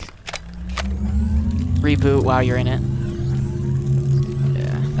can't, like, reboot while you're in it.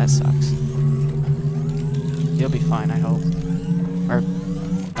 Yeah, that sucks. You'll be fine, I hope. Or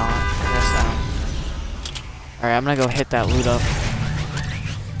not. I guess not. Alright, I'm gonna go hit that loot up.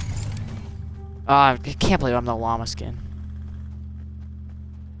 I can't believe I'm the llama skin.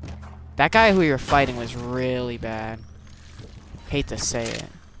 That guy who you were fighting was really bad. Hate to say it.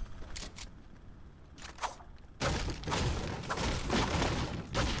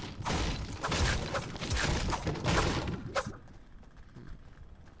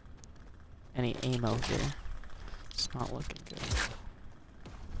 Any ammo here? It's not looking good.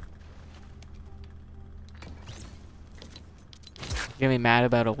 You gonna be mad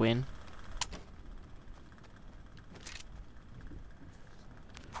about a win?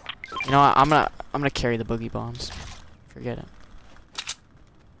 You know what? I'm gonna carry the boogie bombs. Forget it.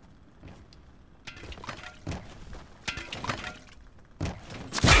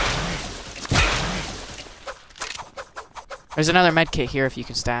 There's another med kit here if you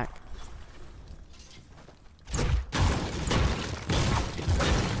can stack.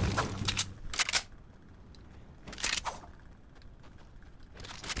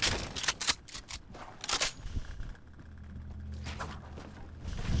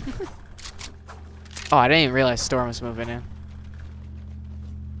 Oh, I didn't even realize Storm was moving in.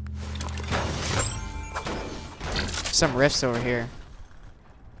 Some rifts over here.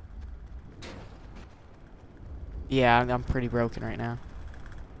 Yeah, I'm pretty broken right now.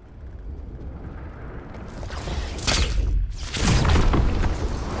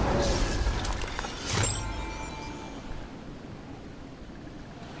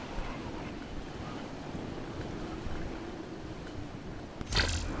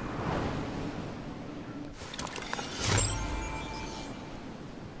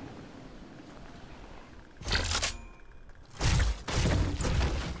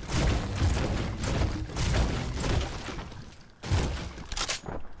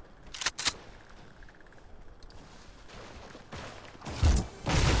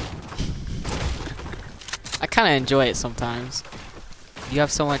 kind of enjoy it sometimes. You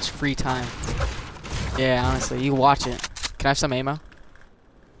have so much free time. Yeah, honestly, you watch it. Can I have some ammo?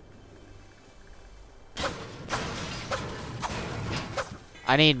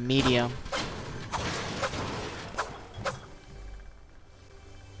 I need medium.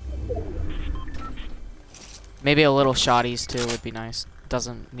 Maybe a little shotties too would be nice.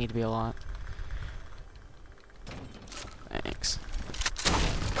 Doesn't need to be a lot. Thanks.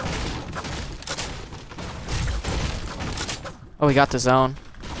 Oh, we got the zone.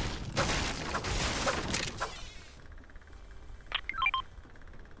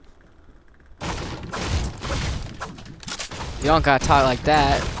 You don't gotta talk like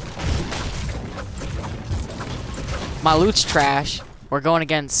that. My loot's trash. We're going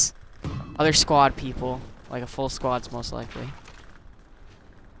against other squad people. Like a full squad's most likely.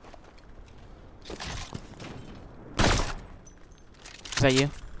 Is that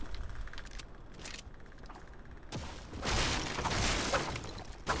you?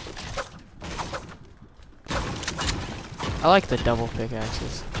 I like the double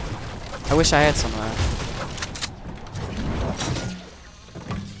pickaxes. I wish I had some of that.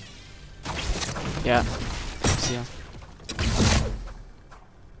 Yeah. See ya.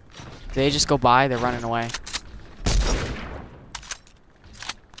 They just go by, they're running away.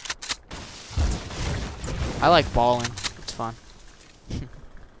 I like balling. It's fun.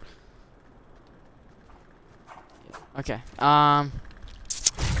 Okay.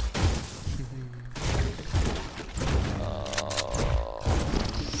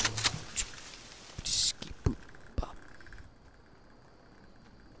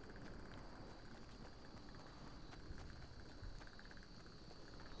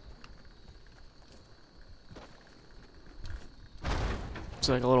 It's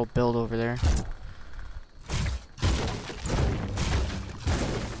like a little build over there.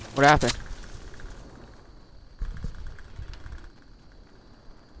 What happened?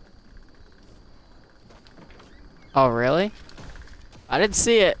 Oh, really? I didn't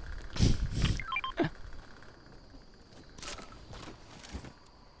see it.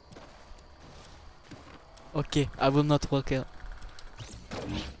 Okay, I will not walk out.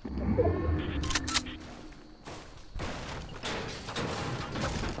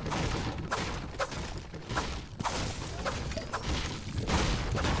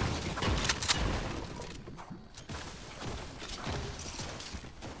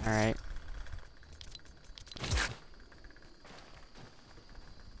 Alright.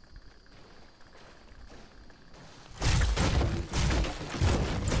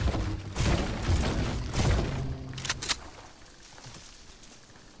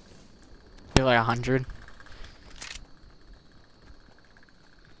 Feel like 100.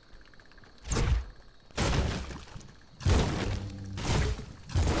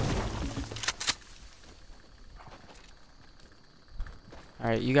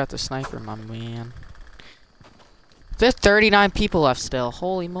 Alright, you got the sniper, my man. There's 39 people left still.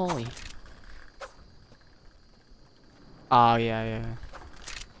 Holy moly. Oh, yeah.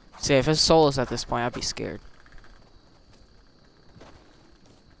 See, if it's solos at this point, I'd be scared.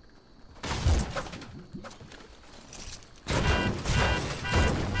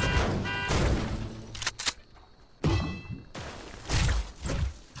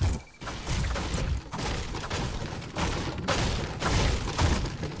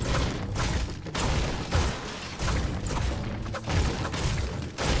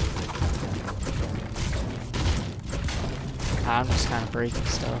 I'm just kind of breaking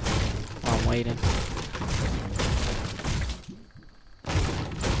stuff while I'm waiting.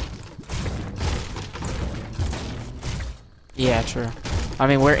 Yeah, true. I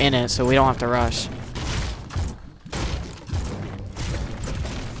mean, we're in it, so we don't have to rush.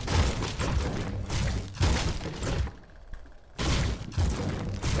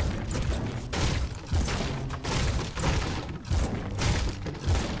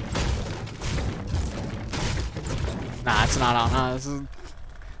 Nah, it's not on us.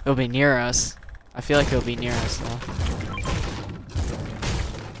 It'll be near us. I feel like it'll be near us, though.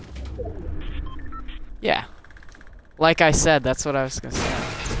 Yeah. Like I said, that's what I was gonna say.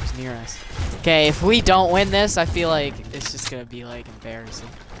 It's near us. Okay, if we don't win this, I feel like it's just gonna be, like, embarrassing.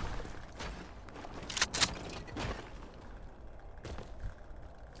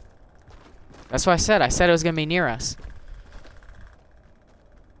 That's what I said. I said it was gonna be near us.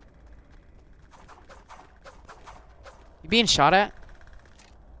 You being shot at?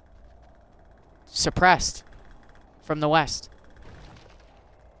 Suppressed. From the west.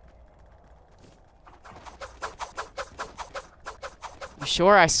 You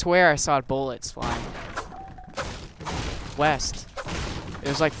sure? I swear I saw bullets flying. West. It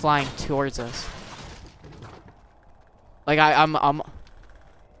was like flying towards us. Like I'm.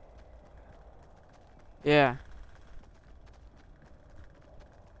 Yeah.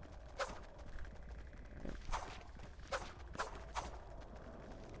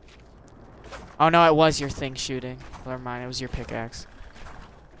 Oh no, it was your thing shooting. Never mind, it was your pickaxe.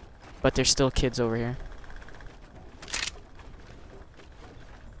 But there's still kids over here.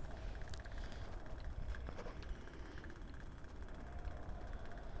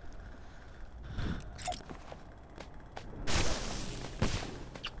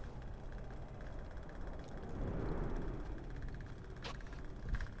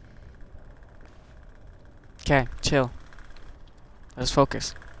 Okay, chill. Let's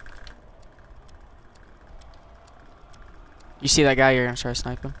focus. You see that guy, you're gonna try to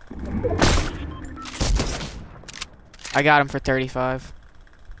snipe him. I got him for 35.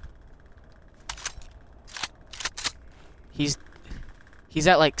 He's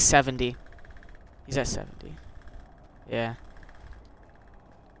at like 70. He's at 70. Yeah.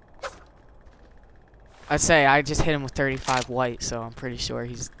 I'd say I just hit him with 35 white, so I'm pretty sure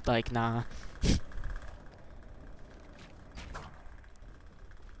he's like, nah.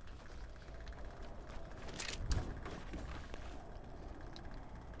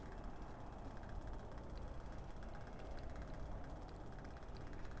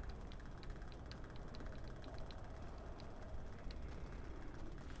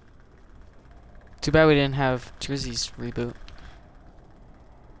 Too bad we didn't have Drizzy's reboot.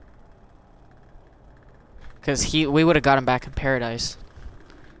 Cause we would have got him back in paradise.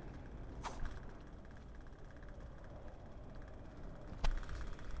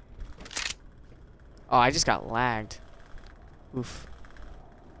 Oh, I just got lagged. Oof.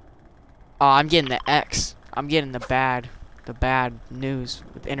 Oh, I'm getting the X. I'm getting the bad news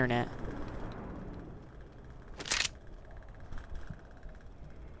with internet.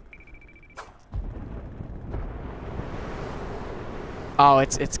 Oh,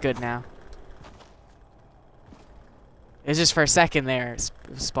 it's good now. It was just for a second there. It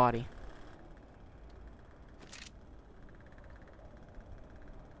was spotty.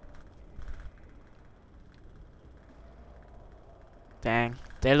 Dang.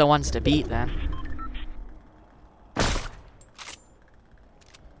 They're the ones to beat then.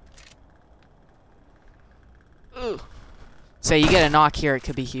 Ooh. So you get a knock here, it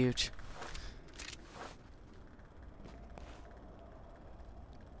could be huge.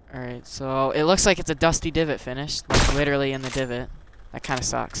 Alright, so it looks like it's a dusty divot finish. Like literally in the divot. That kind of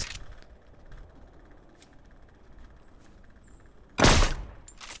sucks.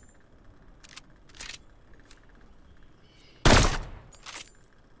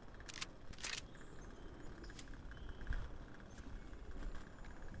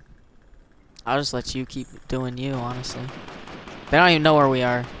 I'll just let you keep doing you, honestly. They don't even know where we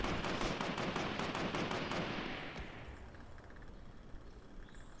are.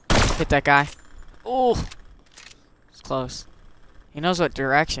 Hit that guy. Ooh! It's close. He knows what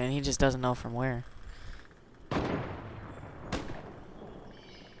direction, he just doesn't know from where.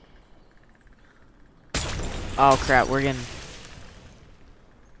 Oh crap, we're getting...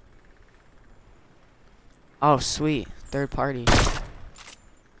 Oh, sweet. Third party.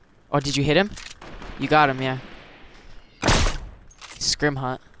 Oh, did you hit him? You got him, yeah. Scrim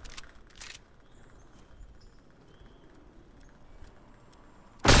hunt.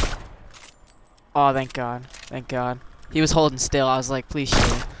 Oh, thank God. Thank God. He was holding still. I was like, please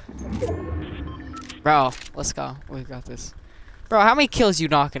shoot. Bro, let's go. We got this. Bro, how many kills you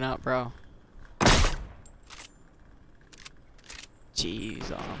knocking up, bro?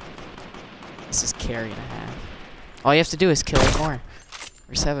 Jeez, this is carry and a half. All you have to do is kill 8 more.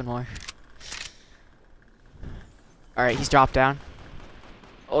 Or 7 more. Alright, he's dropped down.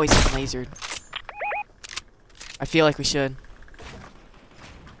 Oh, he's getting lasered. I feel like we should.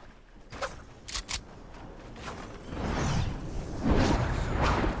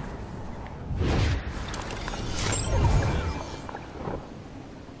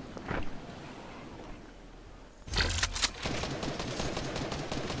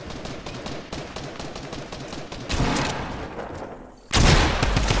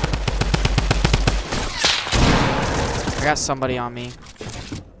 I got somebody on me.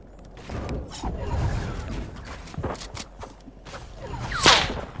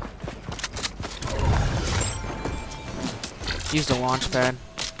 Use the launch pad.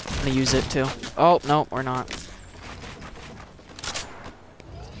 I'm gonna use it too. Oh, no, we're not.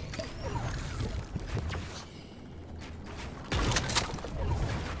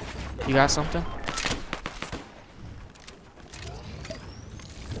 You got something?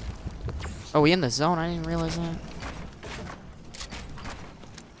 Oh, we in the zone? I didn't realize that.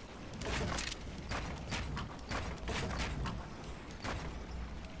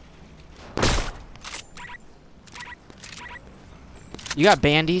 You got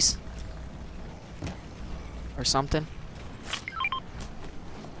bandies? Or something?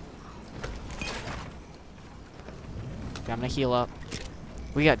 Okay, I'm gonna heal up.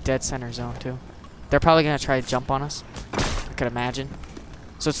 We got dead center zone too. They're probably gonna try to jump on us. I could imagine.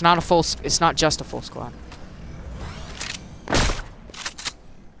 So it's not a full. It's not just a full squad.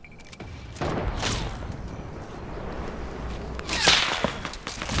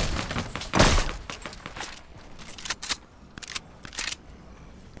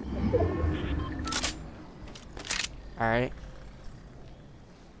 All right.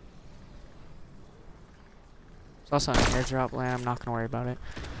 There's also an airdrop land. I'm not gonna worry about it.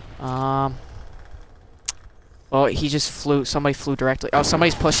 Well, he just flew. Somebody flew directly. Oh,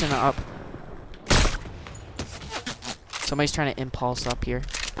 somebody's pushing up. Somebody's trying to impulse up here.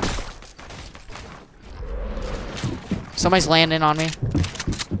 Somebody's landing on me.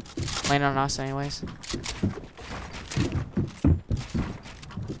 Landing on us, anyways.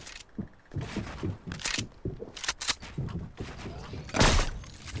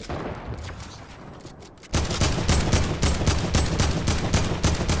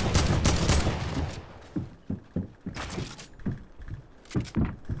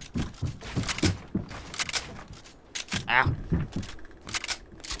 Ow.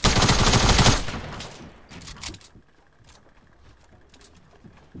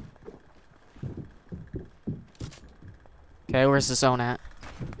 Okay, where's the zone at?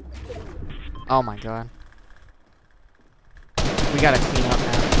 Oh my god. We gotta clean up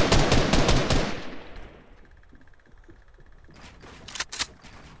now.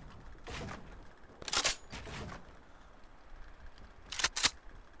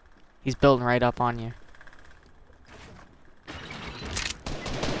 He's building right up on you.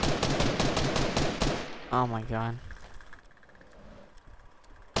 Oh my god.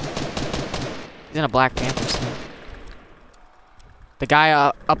 He's in a Black Panther suit. The guy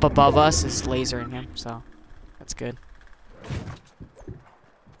up above us is lasering him, so that's good.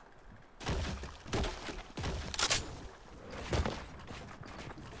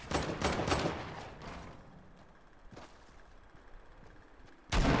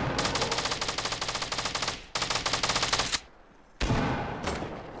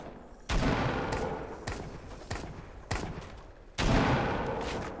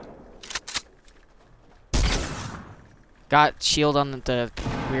 Got shield on the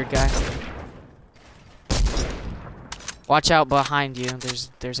weird guy. Watch out behind you.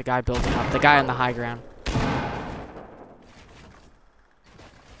 There's a guy building up. The guy on the high ground.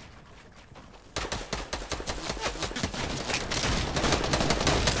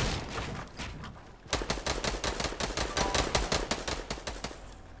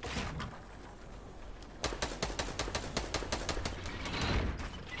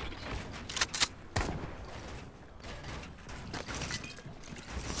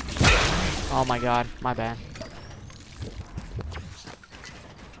 Oh my god, my bad.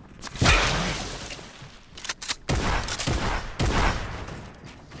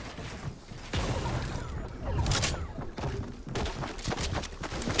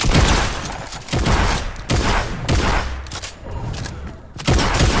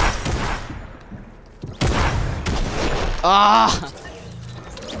 Ah!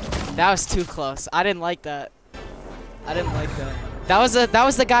 That was too close. I didn't like that. I didn't like that. That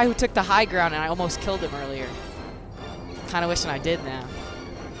was the guy who took the high ground, and I almost killed him earlier. Kind of wishing I did now.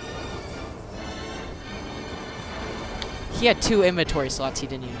 He had 2 inventory slots he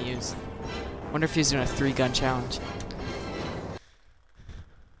didn't even use. Wonder if he's doing a 3-gun challenge.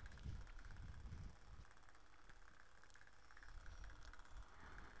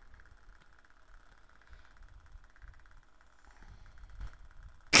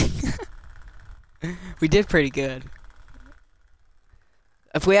 We did pretty good.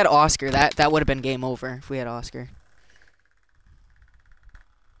 If we had Oscar, that would have been game over. If we had Oscar.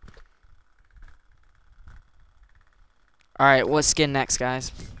 All right, what skin next,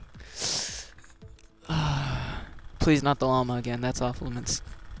 guys? Please, not the llama again. That's off limits.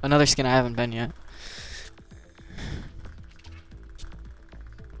 Another skin I haven't been yet.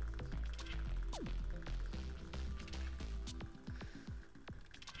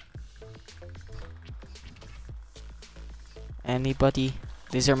 Anybody?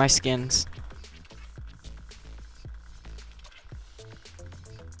 These are my skins.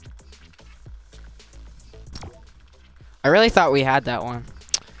 I really thought we had that one.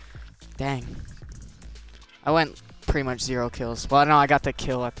 Dang. I went pretty much 0 kills. Well, no, I got the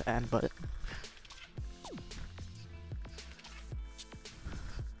kill at the end, but...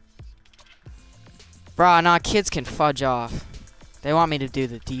 Bruh, nah, kids can fudge off. They want me to do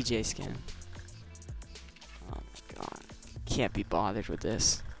the DJ skin. Oh my god. can't be bothered with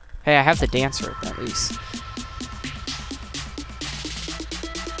this. Hey, I have the dancer at least.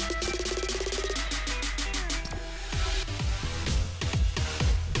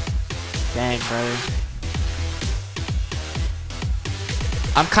 Dang, brother.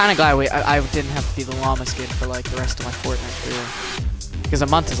 I'm kind of glad I didn't have to be the llama skin for like the rest of my Fortnite career. Because a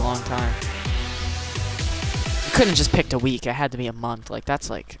month is a long time. You couldn't just picked a week. It had to be a month. Like that's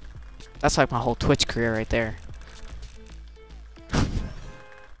like my whole Twitch career right there.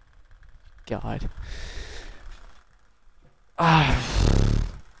 God. Alright,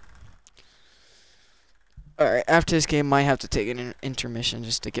 after this game, might have to take an intermission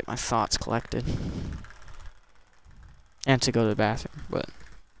just to get my thoughts collected. And to go to the bathroom, but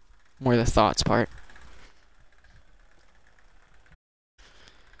more the thoughts part.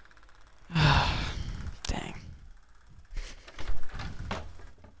 Dang.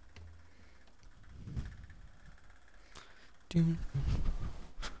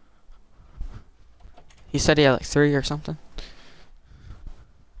 He said he had like 3 or something.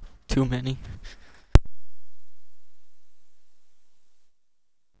 Too many.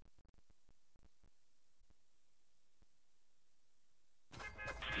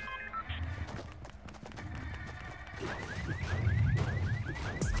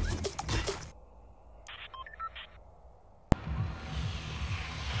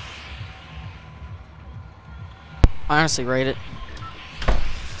 I honestly rate it.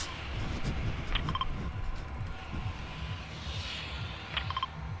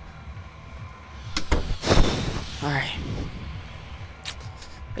 Alright.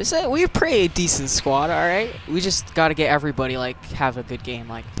 We're a pretty decent squad, alright? We just gotta get everybody, like, have a good game.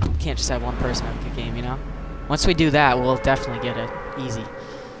 Like, we can't just have one person have a good game, you know? Once we do that, we'll definitely get it easy.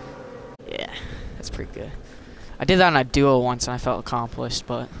 Yeah, that's pretty good. I did that on a duo once and I felt accomplished,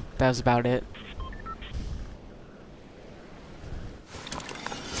 but that was about it.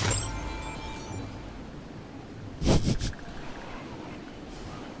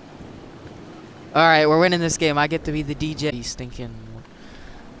 Alright, we're winning this game. I get to be the DJ. He's thinking.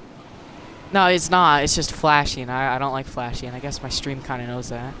 No, it's not. It's just flashy, and I don't like flashy, and I guess my stream kind of knows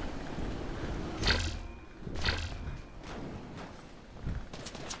that.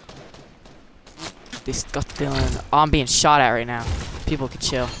 Disgusting. Oh, I'm being shot at right now. People could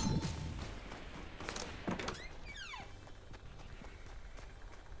chill.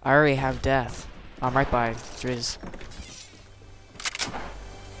 I already have death. I'm right by Drizzy.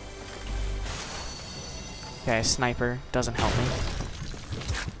 Okay, sniper doesn't help me.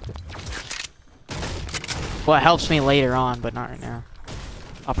 Well, it helps me later on, but not right now.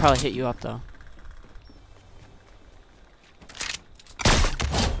 I'll probably hit you up though.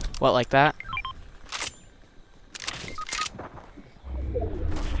 What, like that?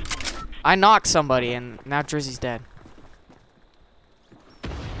 I knocked somebody and now Drizzy's dead.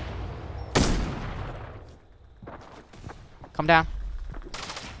 Come down.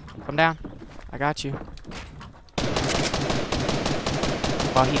 Come down. I got you.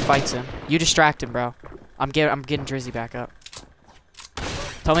 While he fights him. You distract him, bro. I'm getting Drizzy back up.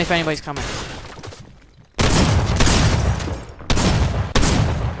 Tell me if anybody's coming.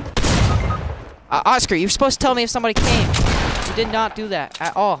 Oscar, you're supposed to tell me if somebody came. You did not do that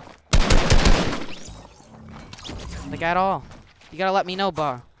at all. Like, at all. You gotta let me know,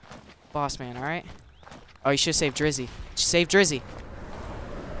 boss man, alright? Oh, you should save Drizzy. Save Drizzy.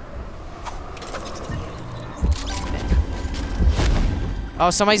 Oh,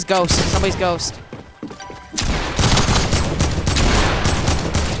 somebody's ghost. Somebody's ghost.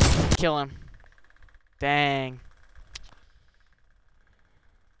 Kill him. Dang.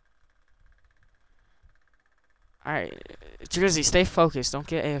 Alright. Drizzy, stay focused. Don't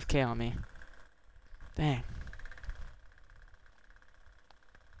get AFK on me. Dang.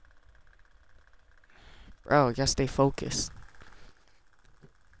 Bro, you gotta stay focused.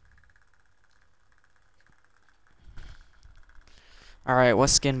 Alright, what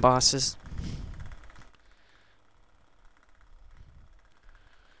skin bosses?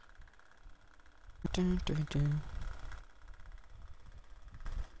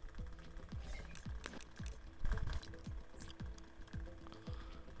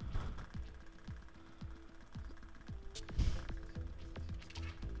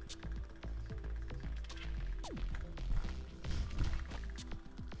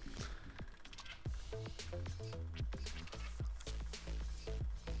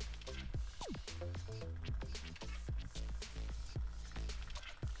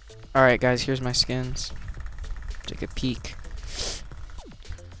 Alright guys, here's my skins. Take a peek.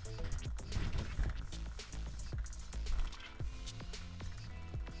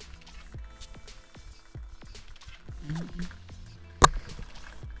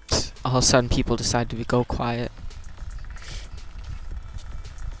 all of a sudden people decide to go quiet.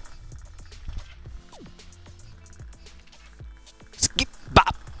 Skip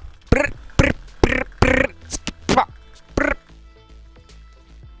bop. Brr, brr, brr, brr. Skip bop. Brr.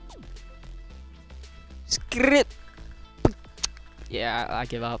 Skrit. Yeah, I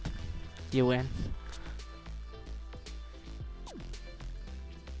give up. You win.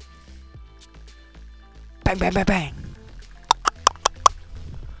 Bang, bang, bang, bang.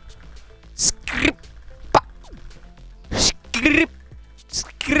 Script. Script.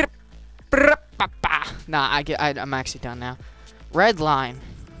 Script. Nah, I'm actually done now. Red line.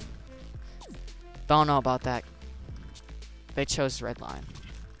 Don't know about that. They chose red line.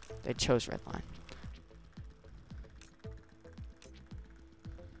 They chose red line.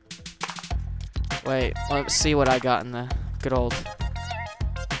 Wait, let's see what I got in the good old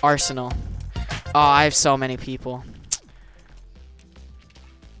arsenal. Oh, I have so many people.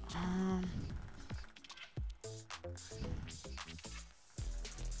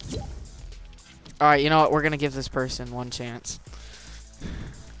 Alright, you know what? We're gonna give this person one chance.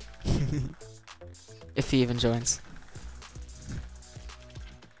 If he even joins.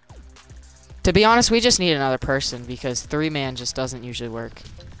 To be honest, we just need another person because 3-man just doesn't usually work.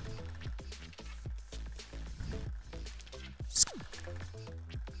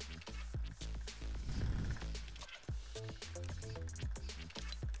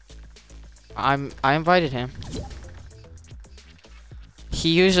 I invited him. He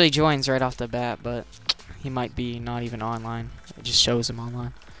usually joins right off the bat, but he might be not even online. It just shows him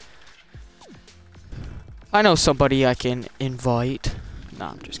online. I know somebody I can invite. No,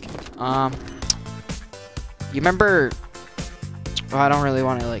 I'm just kidding. You remember? Well, I don't really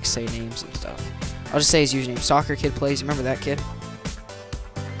want to like say names and stuff. I'll just say his username. Soccer Kid Plays. You remember that kid?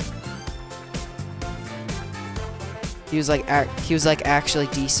 He was like actually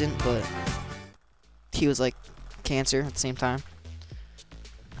decent, but he was like cancer at the same time.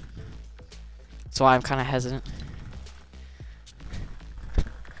 That's why I'm kind of hesitant.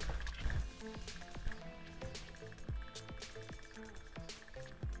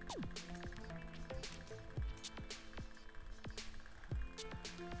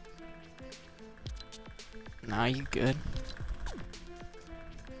 Nah, you good.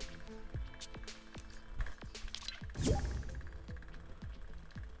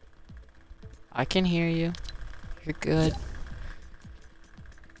 I can hear you. You're good.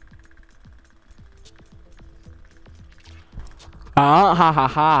 Ah, ha ha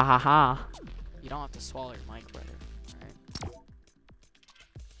ha ha ha. You don't have to swallow your mic, brother.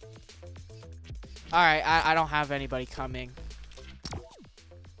 Alright, I don't have anybody coming.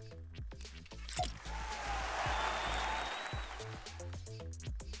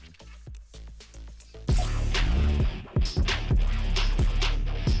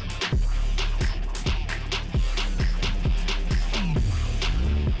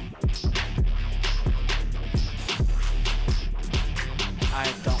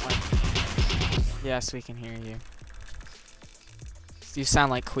 Yes, we can hear you. You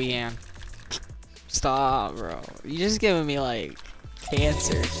sound like Queen. Stop, bro. You just giving me like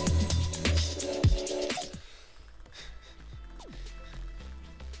cancer.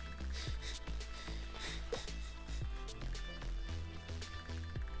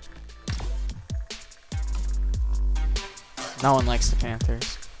 No one likes the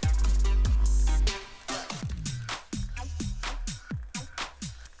Panthers.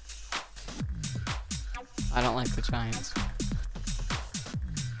 I don't like the Giants.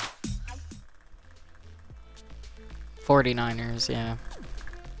 49ers, yeah.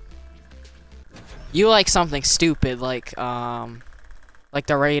 You like something stupid, like the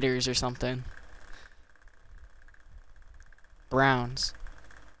Raiders or something. Browns.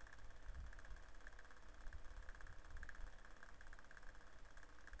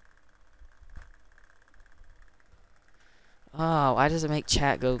 Oh, why does it make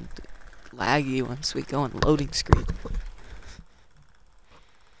chat go laggy once we go in loading screen?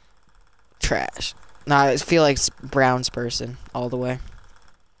 Trash. Nah, I feel like it's Browns person all the way.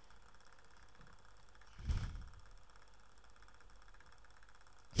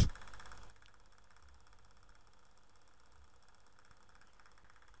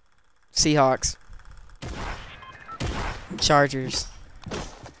 Seahawks. Chargers.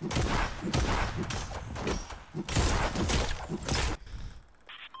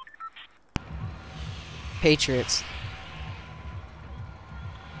 Patriots.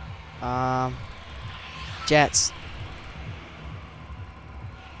 Jets.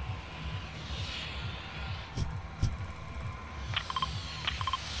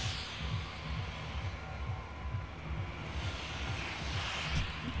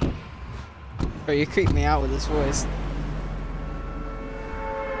 Bro, you creep me out with this voice.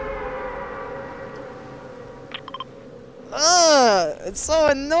 Ugh, it's so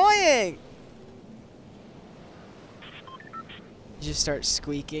annoying. You just start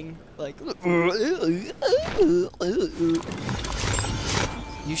squeaking like.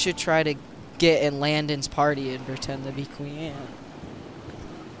 You should try to get in Landon's party and pretend to be Queen Anne.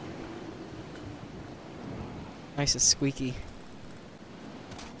 Nice and squeaky.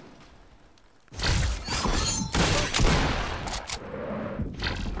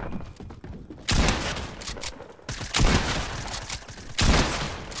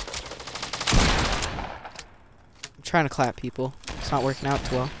 I'm trying to clap people. It's not working out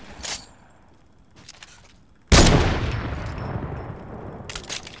too well.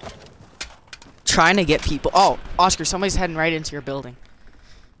 Trying to get people. Oh, Oscar, somebody's heading right into your building.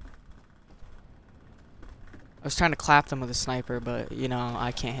 I was trying to clap them with a sniper, but you know,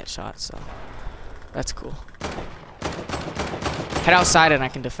 I can't hit shots, so that's cool. Head outside and I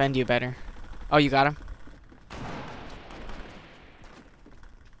can defend you better. Oh, you got him?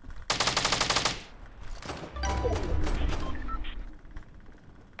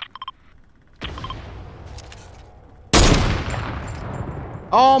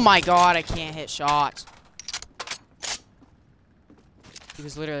 Oh my god, I can't hit shots. He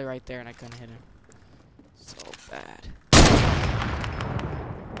was literally right there and I couldn't hit him. So bad.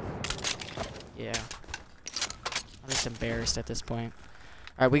 Yeah. I'm just embarrassed at this point.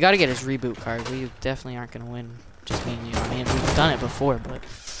 Alright, we gotta get his reboot card. We definitely aren't gonna win. Just me and you. I mean, we've done it before, but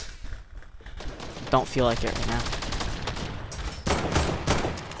don't feel like it right now.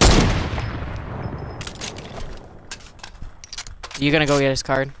 You gonna go get his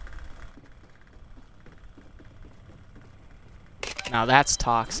card? Now that's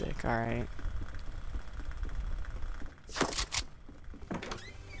toxic, alright.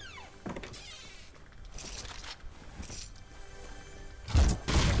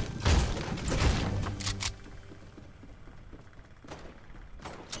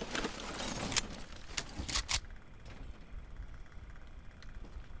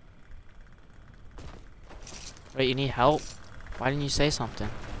 Wait, you need help? Why didn't you say something?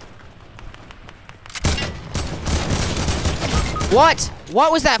 What?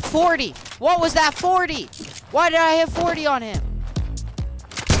 What was that 40? What was that 40? Why did I hit 40 on him?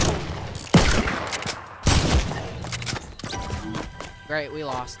 Great, we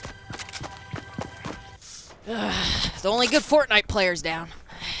lost. The only good Fortnite player's down.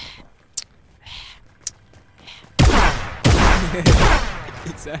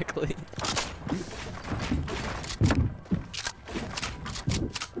 Exactly.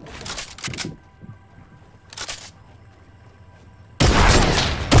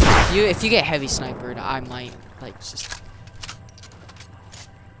 If you get heavy snipered, I might like just.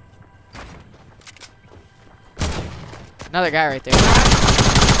 Another guy right there.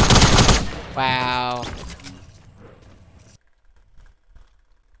 Wow.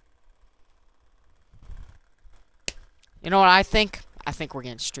 You know what I think? I think we're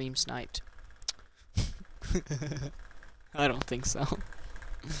getting stream sniped. I don't think so.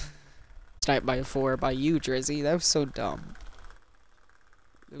 Sniped by a 4 by you, Drizzy. That was so dumb.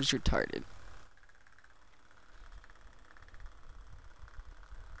 It was retarded.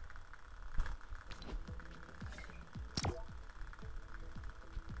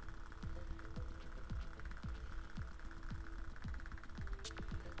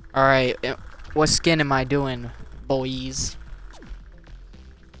 Alright, what skin am I doing, boys?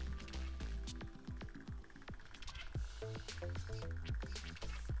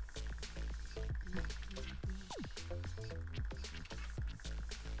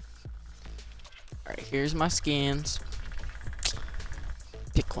 Alright, here's my skins.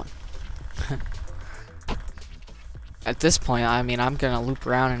 Pick one. At this point, I mean, I'm gonna loop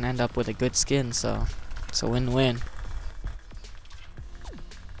around and end up with a good skin, so it's a win-win.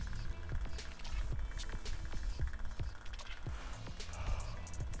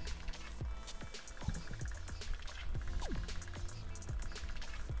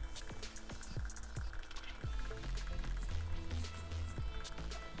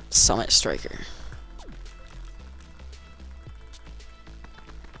 Summit Striker.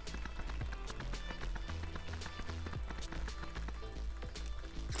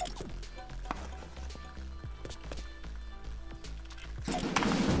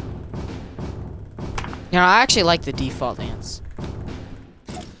 You know, I actually like the default dance.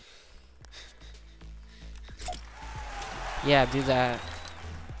 Yeah, do that.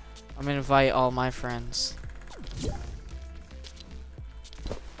 I'm gonna invite all my friends.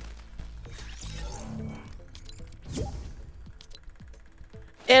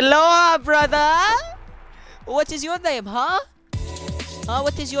 Hello, brother. What is your name, huh? Huh?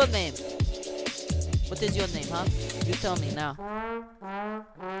 What is your name? What is your name, huh? You tell me now.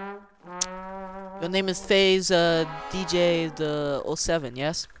 Your name is FaZe DJ the 07,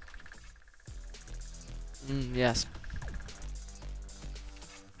 yes? Yes.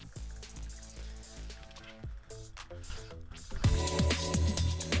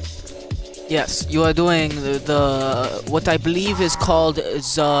 Yes, you are doing the what I believe is called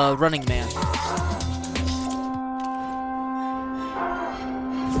the Running Man.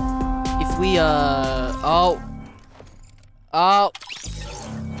 If we oh,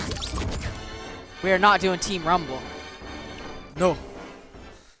 we are not doing Team Rumble. No.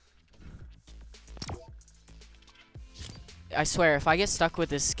 I swear, if I get stuck with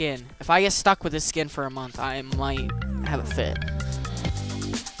this skin, for a month, I might have a fit.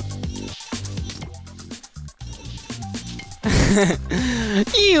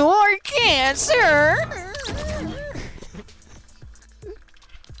 You are cancer.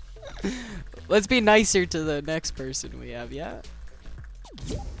 Let's be nicer to the next person we have, yeah?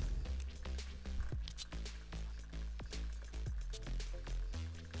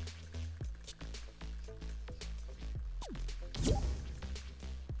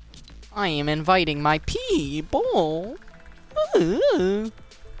 I am inviting my people.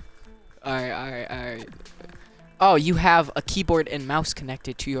 Alright. Oh, you have a keyboard and mouse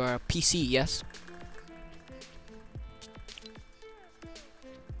connected to your PC, yes?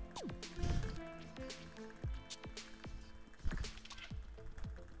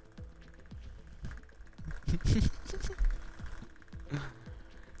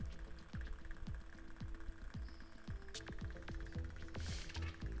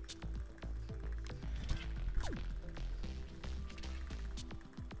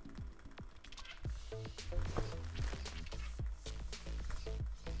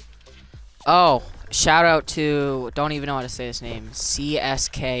 Oh, shout out to, don't even know how to say his name,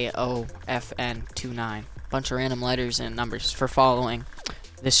 CSKOFN29. Bunch of random letters and numbers for following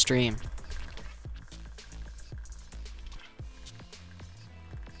this stream.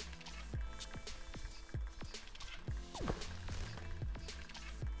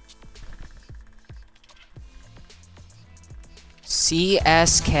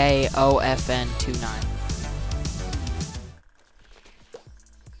 CSKOFN29.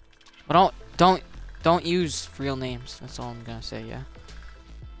 Well, don't use real names. That's all I'm gonna say, yeah.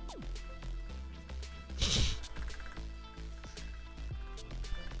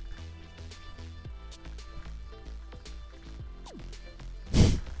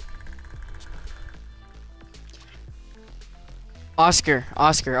 Oscar,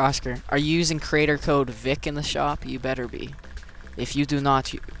 are you using creator code Vic in the shop? You better be. If you do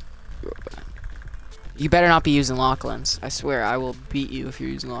not, you better not be using Lachlan's. I swear, I will beat you if you're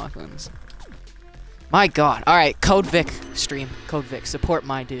using Lachlan's. My god. Alright, Code Vic stream. Code Vic. Support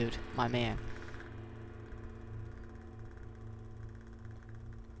my dude. My man.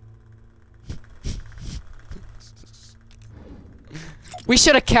 We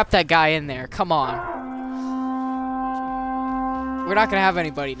should have kept that guy in there. Come on. We're not gonna have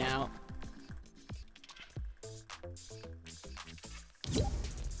anybody now.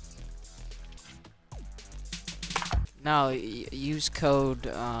 No, use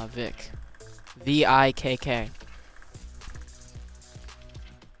code Vic. VIKK.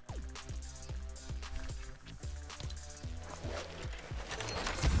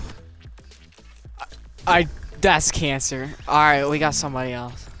 That's cancer. Alright, we got somebody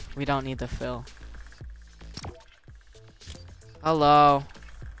else. We don't need the fill. Hello.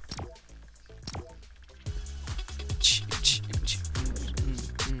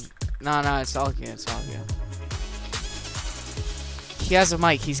 No, it's all good. It's all good. He has a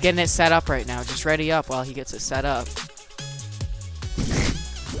mic. He's getting it set up right now. Just ready up while he gets it set up.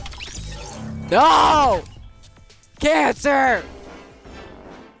 No! Cancer!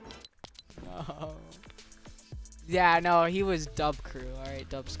 No. Yeah, no, he was dub crew. Alright,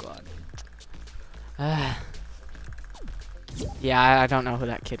 dub squad. Yeah, I don't know who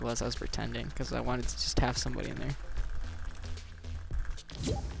that kid was. I was pretending because I wanted to just have somebody in there.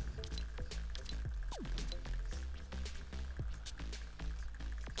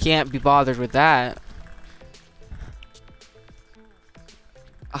 Can't be bothered with that.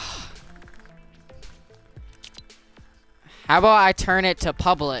 How about I turn it to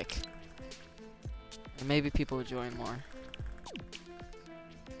public? And maybe people will join more.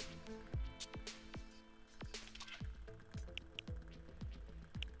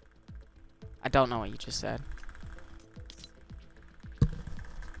 I don't know what you just said.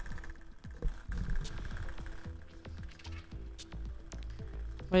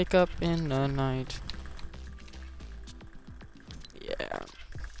 Wake up in the night. Yeah.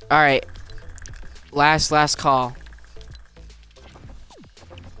 Alright. Last call.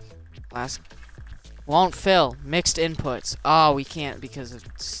 Won't fill. Mixed inputs. Oh, we can't because of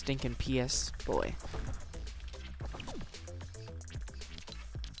stinking PS. Boy.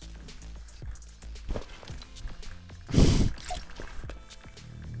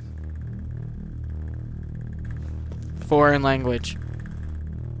 Foreign language.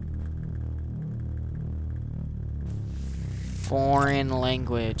 Foreign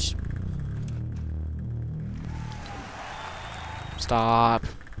language. Stop.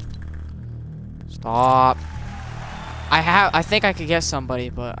 Stop. I think I could get somebody,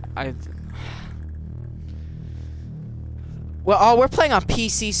 but well, oh, we're playing on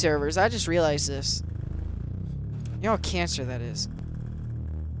PC servers. I just realized this. You know what cancer that is?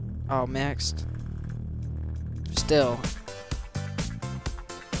 Oh, mixed. Still.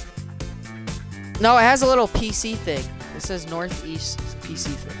 No, it has a little PC thing. It says Northeast PC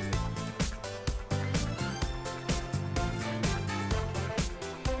thing.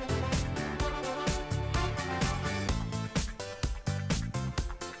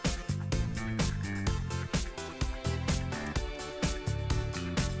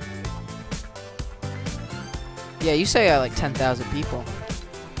 Yeah, you say like 10,000 people.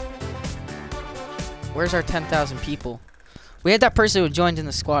 Where's our 10,000 people? We had that person who joined in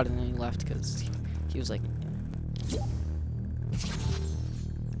the squad and then he left because he was like...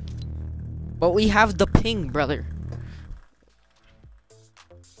 But we have the ping, brother.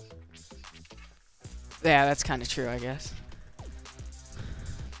 Yeah, that's kind of true, I guess.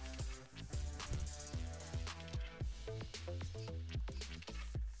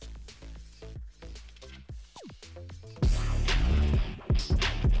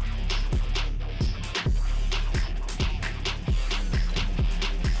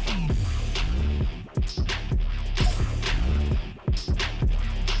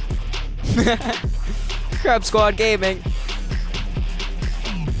 Crab Squad Gaming.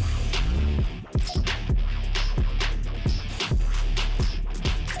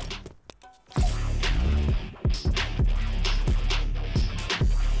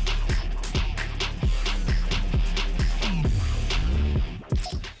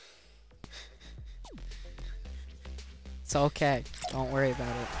 It's okay. Don't worry about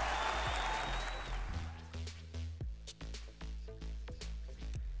it.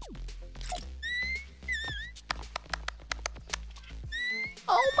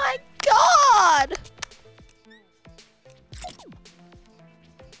 Oh my god!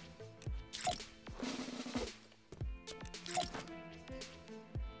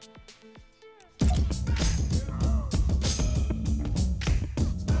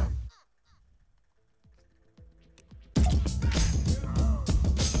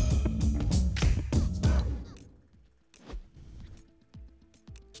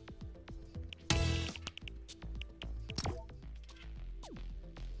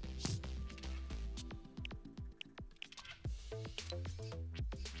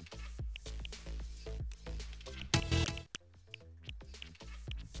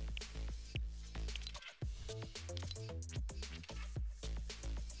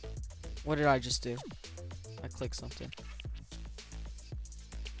 What did I just do? I clicked something.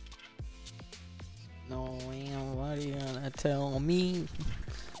 No, man, what are you gonna tell me?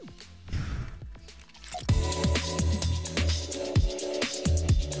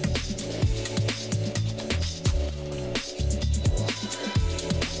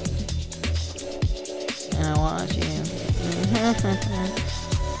 I watch you.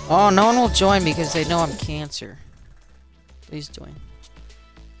 Oh, no one will join because they know I'm cancer. Please join.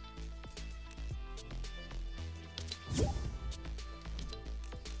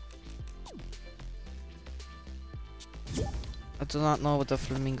 I do not know what the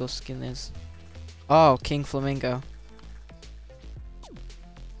flamingo skin is. Oh, King Flamingo.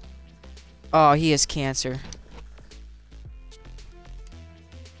 Oh, he is cancer.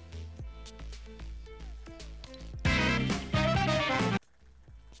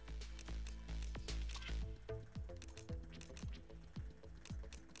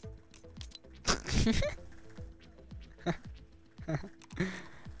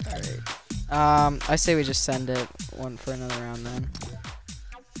 I say we just send it one for another round then.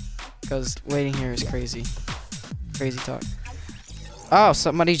 Because waiting here is crazy. Crazy talk. Oh,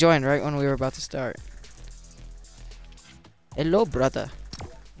 somebody joined right when we were about to start. Hello, brother.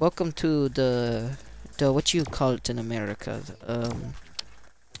 Welcome to the what you call it in America?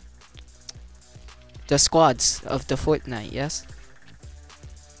 The squads of the Fortnite, yes?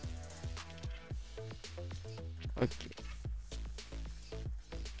 Okay.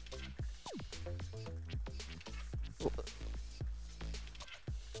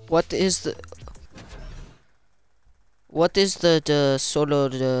 What is the... What is the solo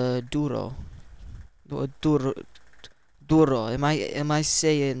the duro? Duro duro. Am I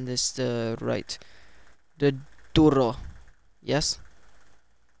saying this the right? The duro. Yes?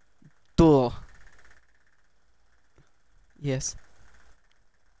 Duro. Yes.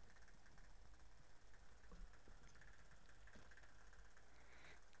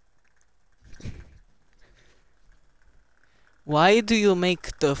 Why do you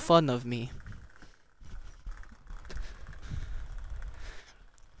make the fun of me?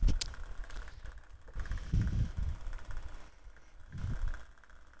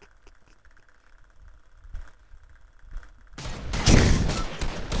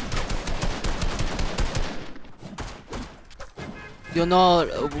 You know,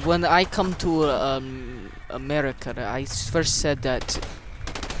 when I come to America, I first said that.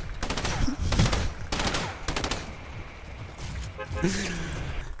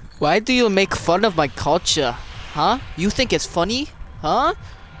 Why do you make fun of my culture? Huh? You think it's funny? Huh?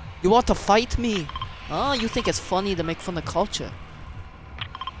 You want to fight me? Huh? You think it's funny to make fun of culture?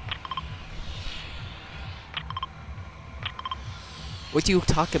 What do you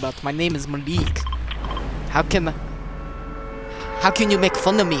talk about? My name is Malik. How can you make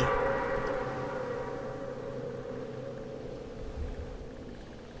fun of me?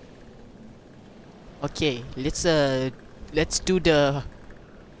 Okay, let's do the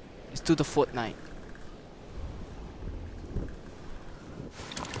Fortnite.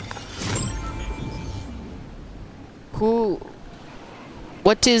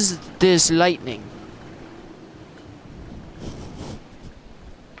 What is this lightning?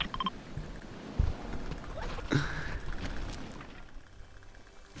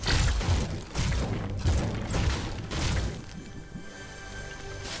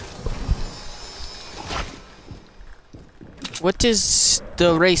 What is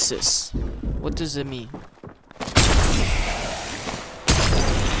the racist? What does it mean?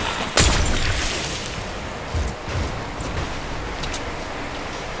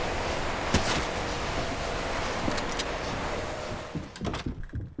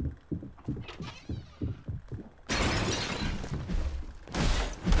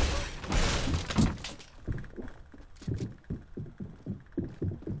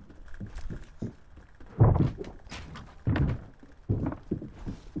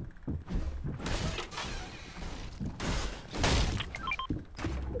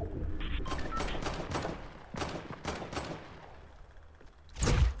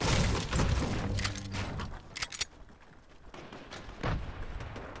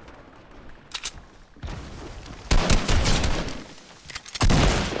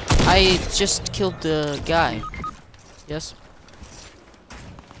 I just killed the guy. Yes?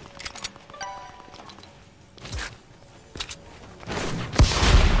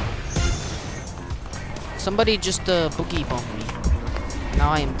 Somebody just boogie bombed me. Now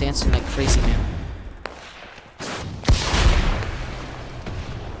I am dancing like crazy man.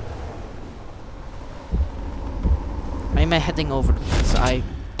 Why am I heading over? So I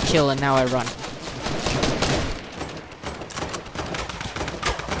kill and now I run.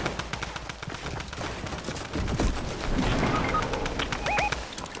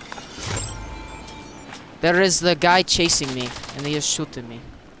 There is the guy chasing me, and he is shooting me.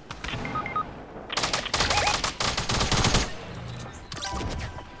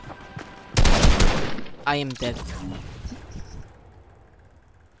 I am dead.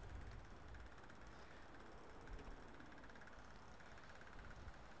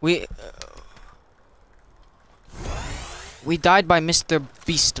 We died by Mr.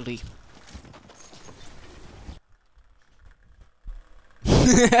 Beastly.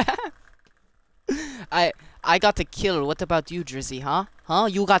 I got the kill. What about you, Drizzy, huh? Huh?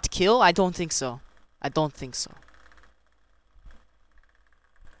 You got kill? I don't think so. I don't think so.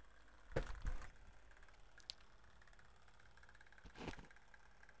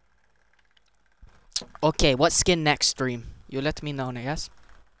 Okay, what skin next stream? You let me know, yes?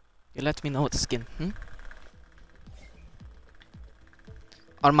 You let me know what skin,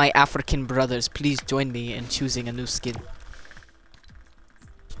 Or my African brothers, please join me in choosing a new skin.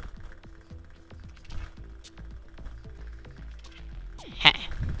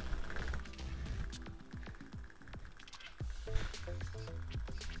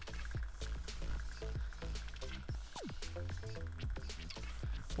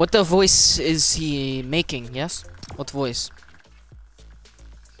 What the voice is he making, yes? What voice?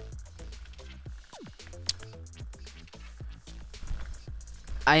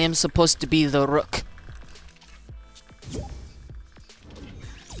 I am supposed to be the rook.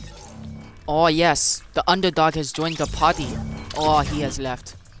 Oh yes, the underdog has joined the party. Oh, he has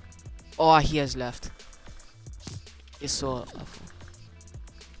left. Oh, he has left. It's so awful.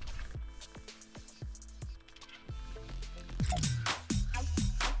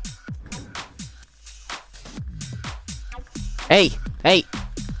 Hey, hey.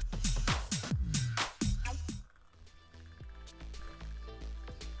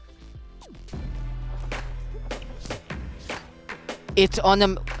 It's on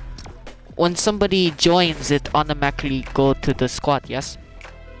a... When somebody joins, it automatically go to the squad, yes?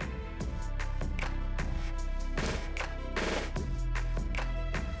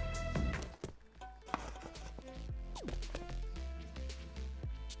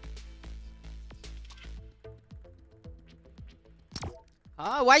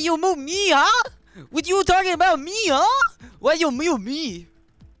 Huh? Why you move me, huh? What you talking about me, huh? Why you move me?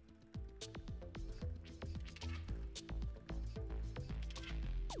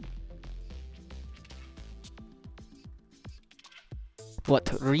 What,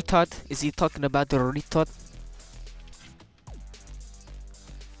 retard? Is he talking about the retard?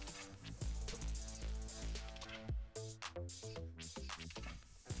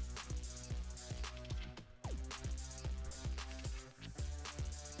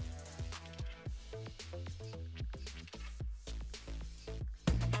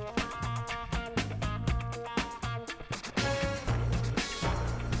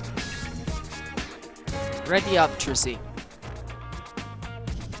 Ready up, Drizzy.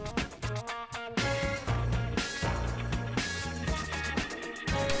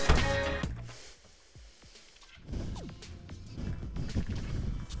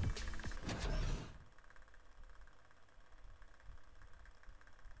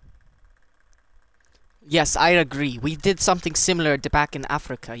 Yes, I agree. We did something similar back in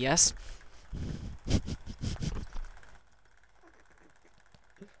Africa, yes?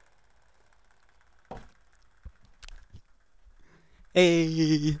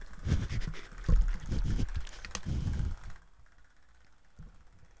 Hey.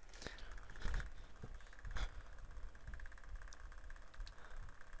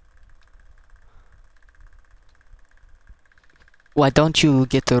 Why don't you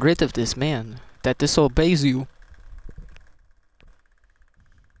get rid of this man that disobeys you?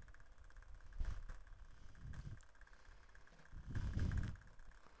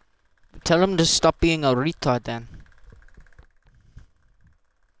 Tell him to stop being a retard then.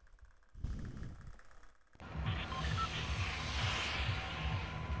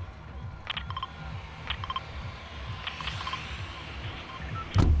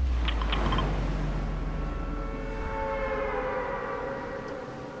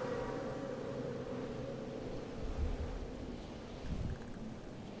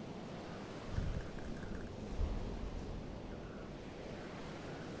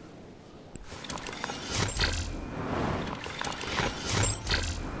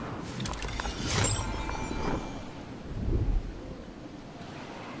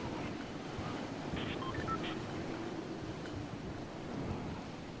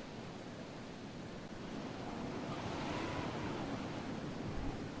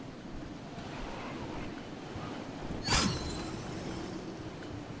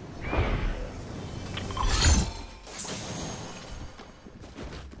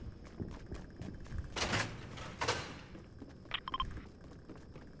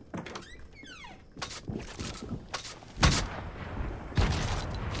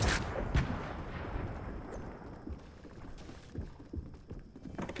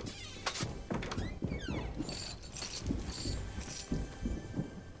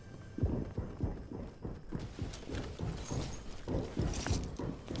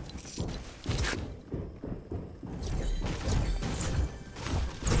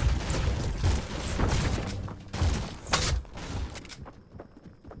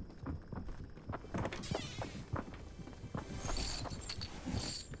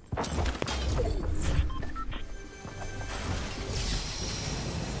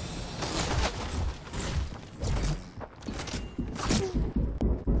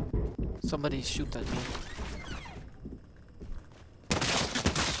 Somebody shoot at me.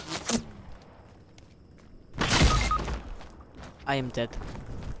 I am dead.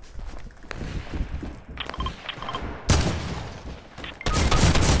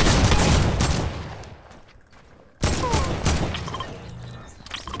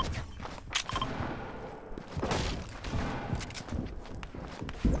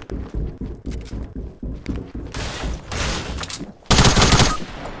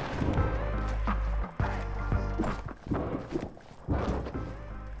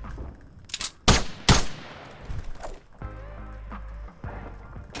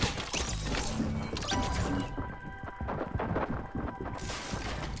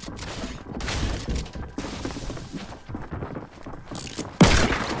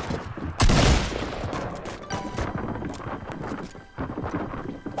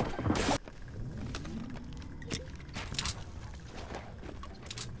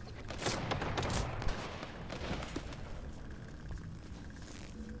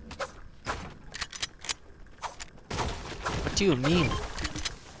 do you mean?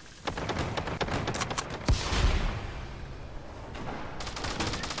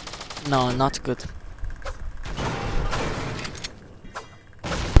 No, not good.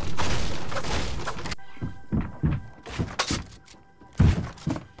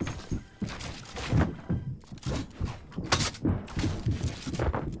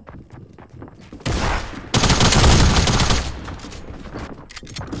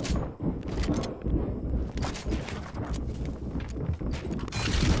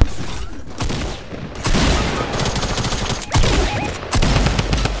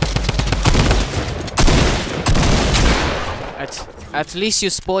 At least you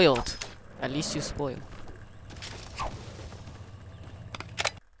spoiled. At least you spoiled.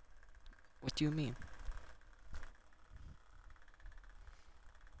 What do you mean?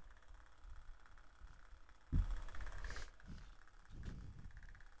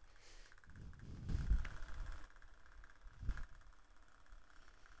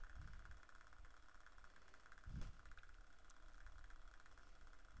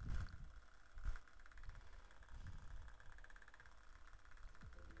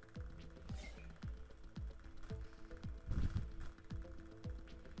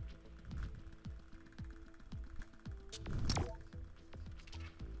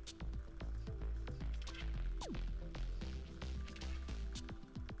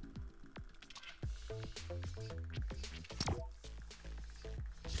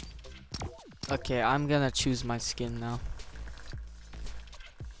 Okay, I'm gonna choose my skin now.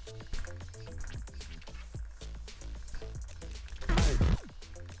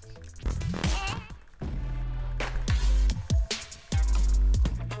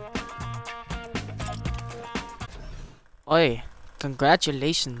 Oi,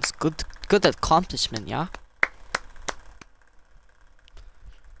 congratulations. Good accomplishment, yeah?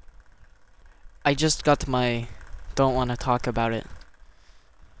 I just got my don't want to talk about it.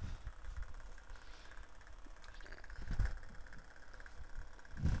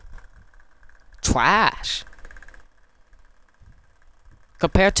 Trash.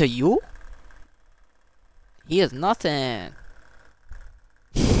 Compared to you? He is nothing.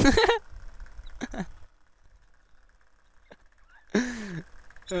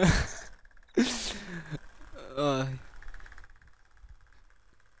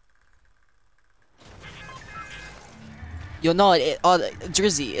 Yo, no,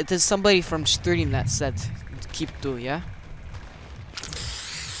 Drizzy, it is somebody from stream that said keep do, yeah?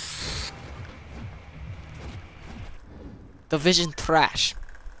 The vision trash.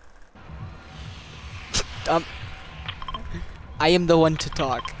 I am the one to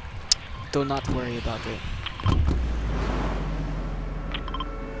talk. Do not worry about it.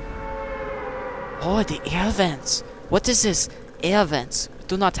 Oh, the air vents. What is this? Air vents. We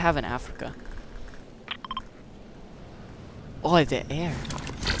do not have in Africa. Oh, the air.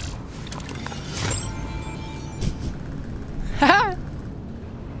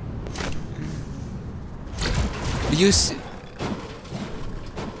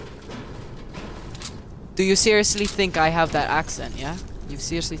 Do you seriously think I have that accent, yeah? You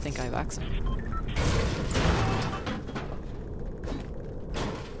seriously think I have accent?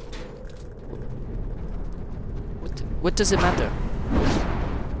 What does it matter?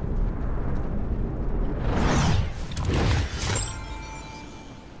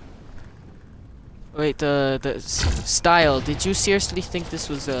 Wait, the style. Did you seriously think this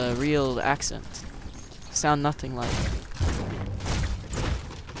was a real accent? Sound nothing like it.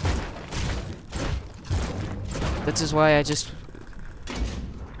 That is why I just...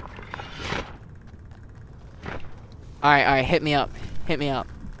 Alright, hit me up. Hit me up.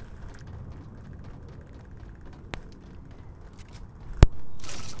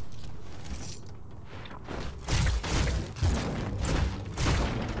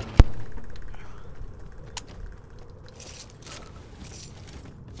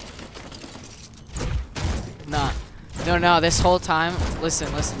 Nah. No, this whole time,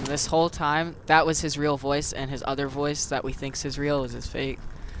 listen, this whole time, that was his real voice, and his other voice that we think's his real is his fake.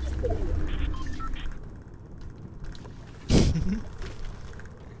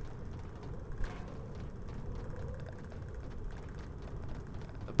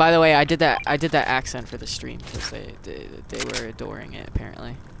 By the way, I did that accent for the stream because they were adoring it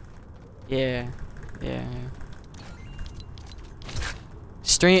apparently. Yeah.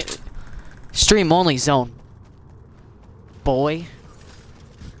 Stream only zone. Boy.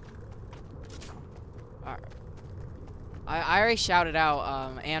 I already shouted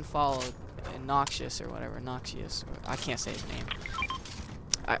out and followed Noxious or whatever. Noxious. I can't say his name.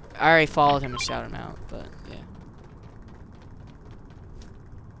 I already followed him and shouted him out, but yeah.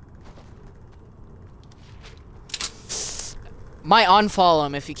 Might unfollow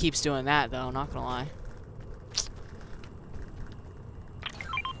him if he keeps doing that, though, not gonna lie.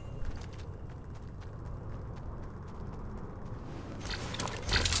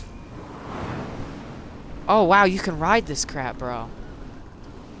 Oh, wow, you can ride this crap, bro.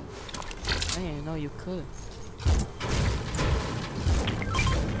 I didn't even know you could.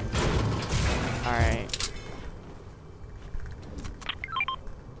 Alright.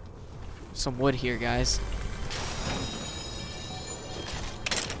 Some wood here, guys.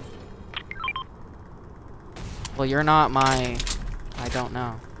 Well, you're not my... I don't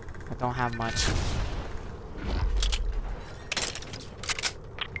know. I don't have much.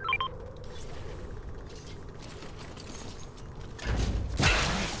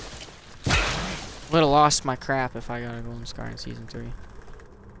 Would've lost my crap if I got a golden scar in season 3.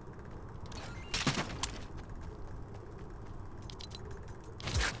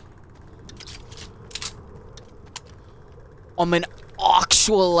 I'm an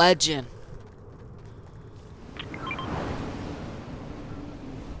actual legend.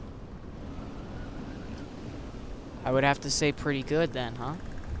 I would have to say pretty good then, huh?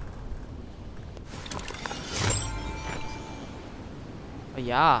 But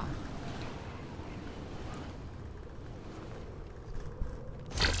yeah.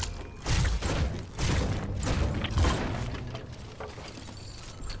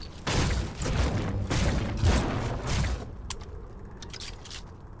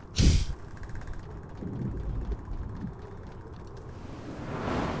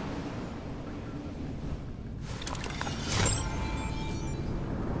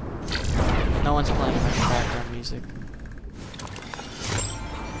 No one's playing background music.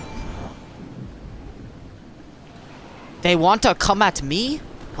 They want to come at me?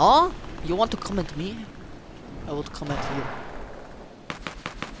 Huh? You want to come at me? I will come at you.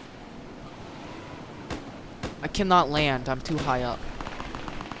 I cannot land. I'm too high up.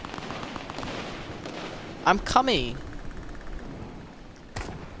 I'm coming.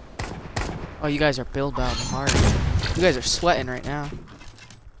 Oh, you guys are build out hard. You guys are sweating right now.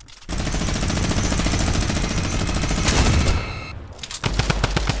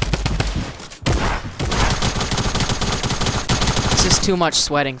 This is too much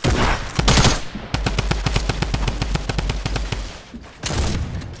sweating for me.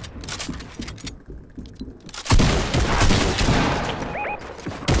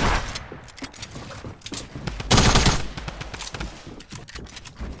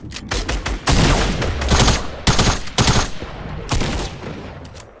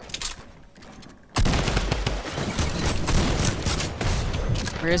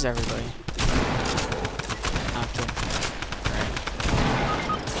 Where is everybody? Okay.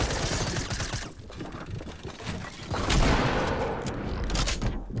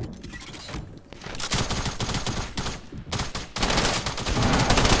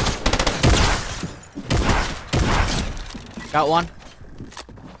 Got one.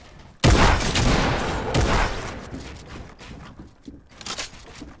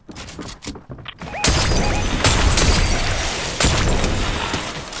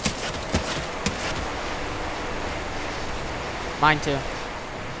 Mine too.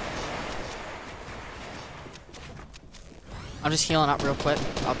 I'm just healing up real quick.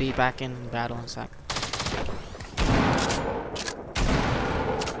 I'll be back in battle in a sec.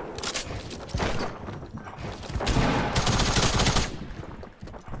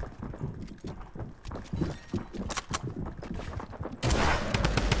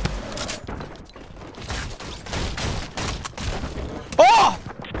 Oh!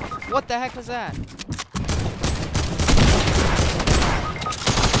 What the heck was that?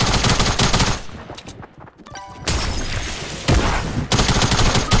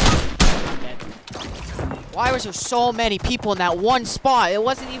 Why was there so many people in that one spot? It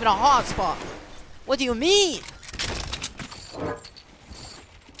wasn't even a hot spot. What do you mean?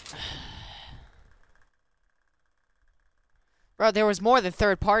 Bro, there was more than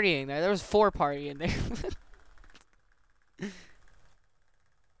third party in there. There was 4 party in there.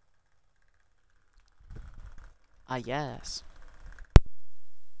 Ah, yes.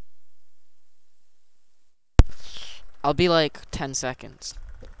 I'll be like 10 seconds.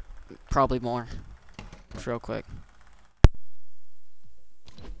 Probably more. Just real quick.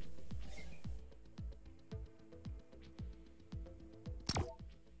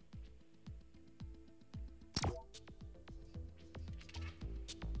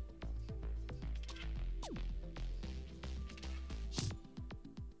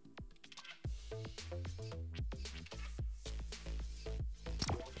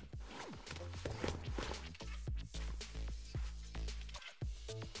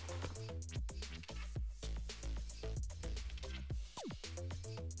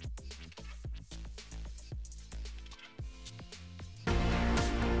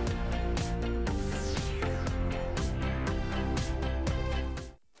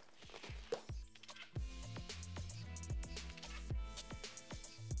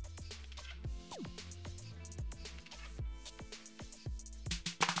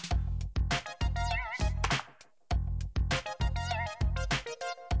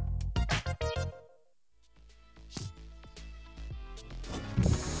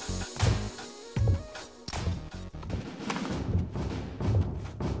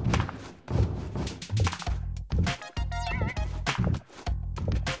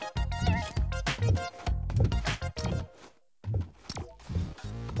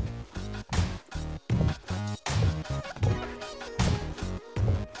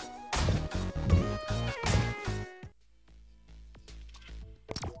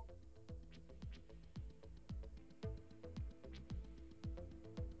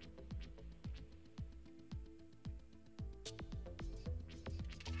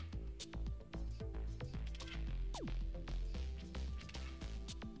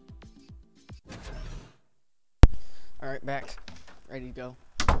 Alright, back. Ready to go.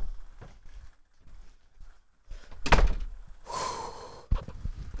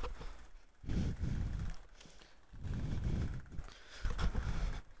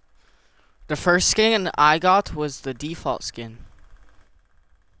 The first skin I got was the default skin.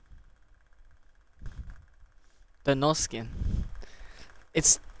 The no skin.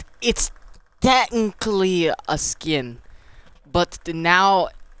 It's technically a skin, but now,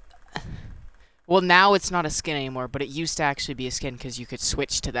 well, now it's not a skin anymore, but it used to actually be a skin because you could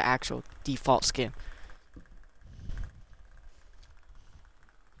switch to the actual default skin.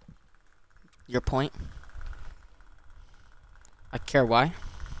 Your point? I care why?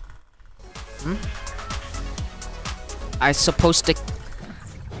 I supposed to...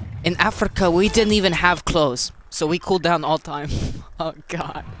 In Africa, we didn't even have clothes, so we cooled down all time. Oh,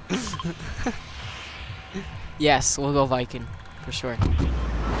 God. Yes, we'll go Viking, for sure.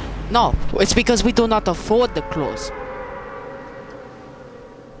 No, it's because we do not afford the clothes.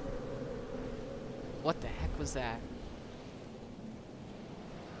 What the heck was that?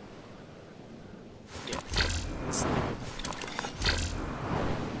 Yeah.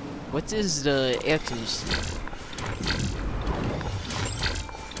 What is the Etus?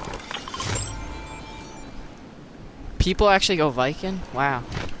 People actually go Viking? Wow.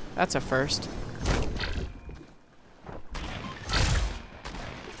 That's a first.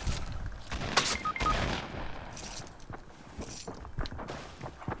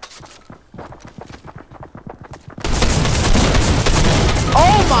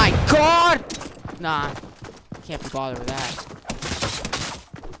 Oh my god! Nah. Can't be bothered with that.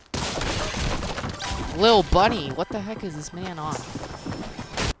 Lil Bunny, what the heck is this man on?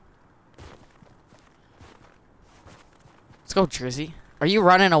 Let's go, Drizzy. Are you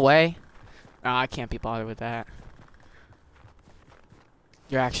running away? No, I can't be bothered with that.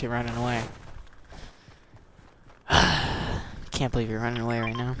 You're actually running away. Can't believe you're running away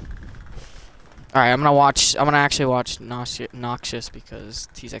right now. Alright, I'm gonna actually watch Noxious because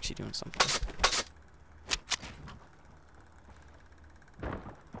he's actually doing something.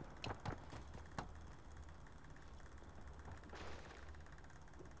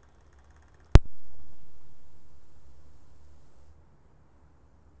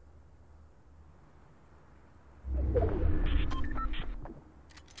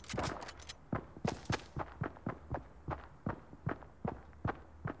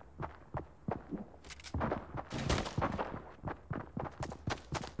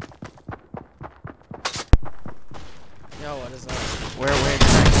 Yo, what is up? Where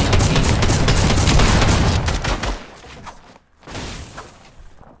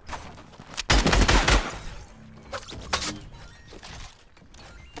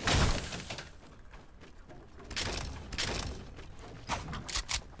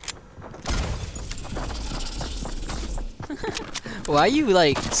Why are you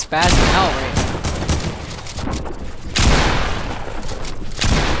like spazzing out right now?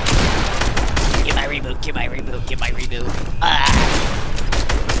 Get my reboot, get my reboot, get my reboot. Ah!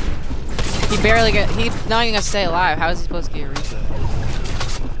 He barely got, he's not even gonna stay alive. How is he supposed to get a reboot?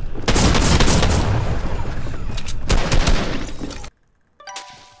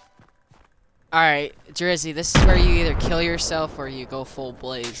 Alright, Drizzy, this is where you either kill yourself or you go full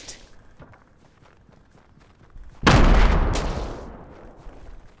blazed.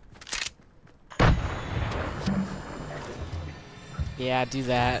 Yeah, do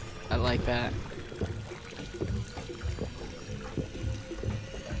that. I like that.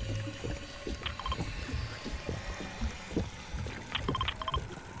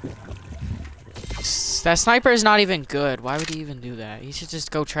 That sniper is not even good. Why would he even do that? He should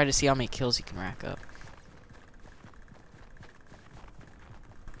just go try to see how many kills he can rack up.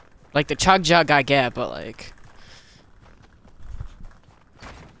 Like the chug jug I get, but like...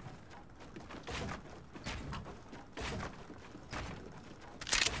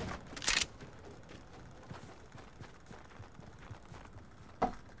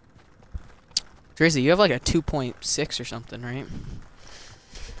 Drizzy, you have like a 2.6 or something, right?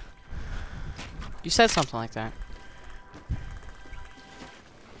 You said something like that.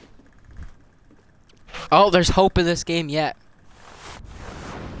 Oh, there's hope in this game yet.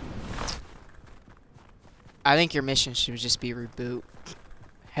 I think your mission should just be reboot.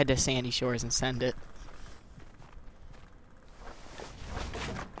 Head to Sandy Shores and send it.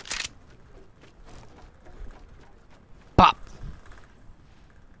 Bop.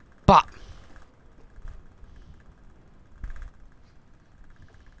 Bop.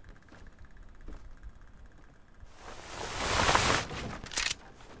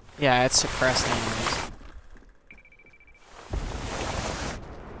 Yeah, it's suppressed anyways.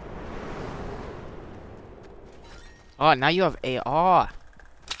 Oh, now you have AR.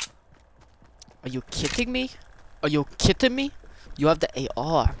 Are you kidding me? Are you kidding me? You have the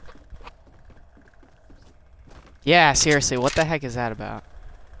AR. Yeah, seriously, what the heck is that about?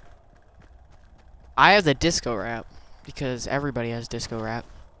 I have the disco rap because everybody has disco rap.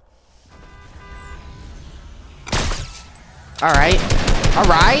 Alright.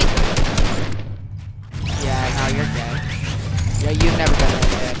 Alright. Yeah, now you're dead. Yeah, you've never been more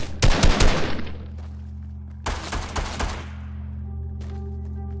dead.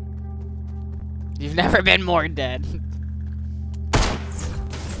 You've never been more dead.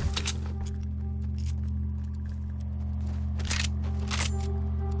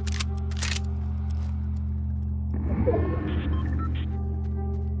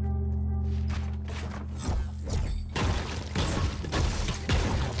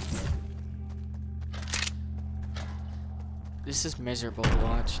 This is miserable to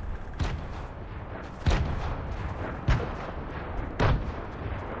watch.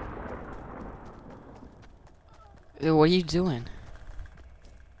 Dude, what are you doing?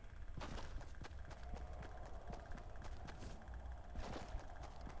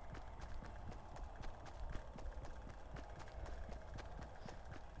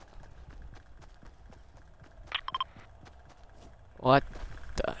 What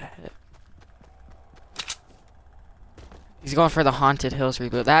the heck? He's going for the Haunted Hills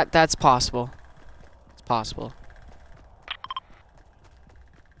reboot. That's possible. It's possible.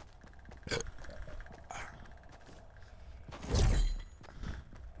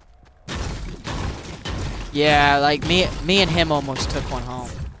 Yeah, like me and him almost took one home.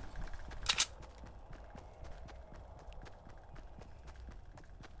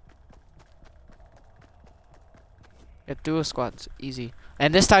 Yeah, duo squad's easy.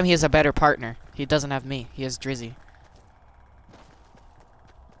 And this time he has a better partner. He doesn't have me. He has Drizzy.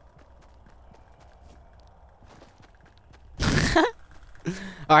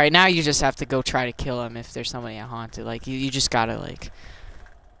 Alright, now you just have to go try to kill him if there's somebody at Haunted. Like, you just gotta, like...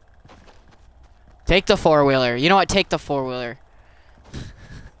 Take the four-wheeler. You know what? Take the four-wheeler.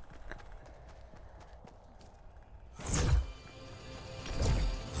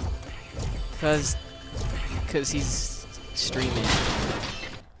 Cause he's streaming.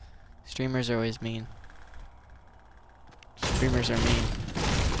 Streamers are always mean. Streamers are mean.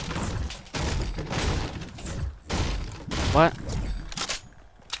 What?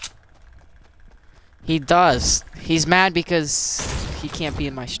 He does. He's mad because he can't be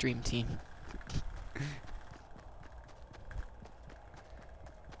in my stream team.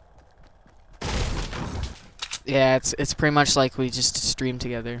 Yeah, it's pretty much like we just stream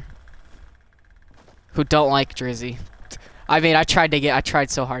together. Who don't like Drizzy. I mean, I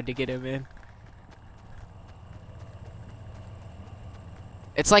tried so hard to get him in.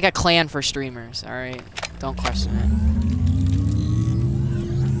 It's like a clan for streamers, alright? Don't question it.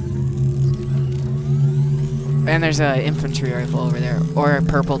 And there's a infantry rifle over there, or a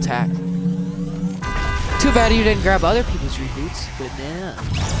purple tack. Too bad you didn't grab other people's reboots, but yeah.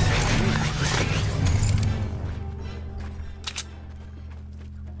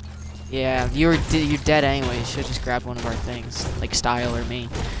 Yeah, you're dead anyway. You should just grab one of our things, like Style or me.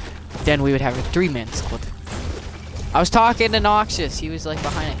 Then we would have a 3-man squad. I was talking to Noxious. He was like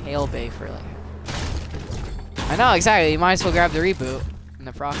behind a hail bay for like. I know exactly. You might as well grab the reboot in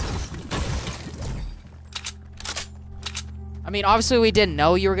the process. I mean, obviously we didn't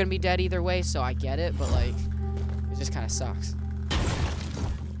know you were gonna be dead either way, so I get it. But like, it just kind of sucks.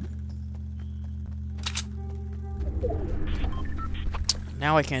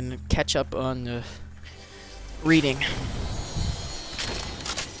 Now I can catch up on the reading.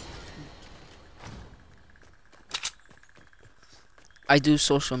 I do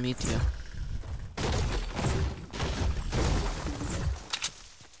social media.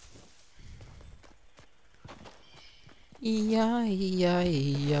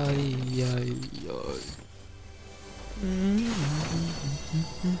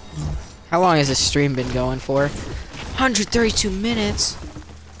 How long has this stream been going for? 132 minutes.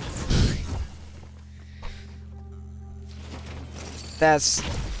 That's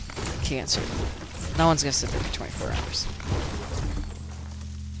cancer. No one's gonna sit there for 24 hours.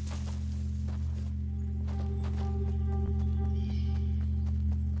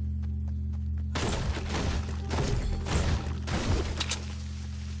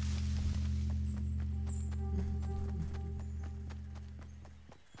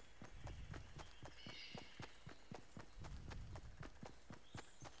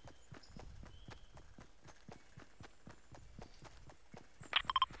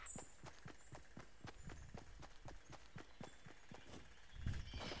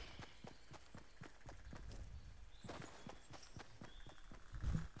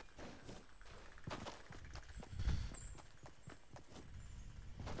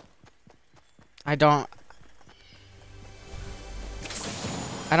 I don't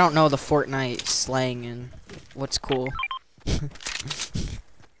know the Fortnite slang and what's cool.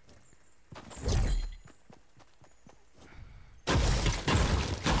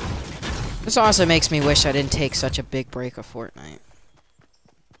 This also makes me wish I didn't take such a big break of Fortnite.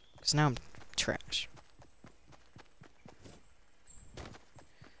 Because now I'm trash.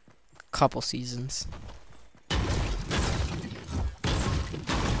 Couple seasons.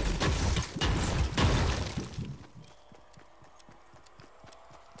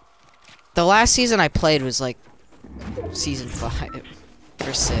 The last season I played was like season 5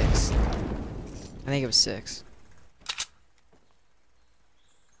 or 6. I think it was 6.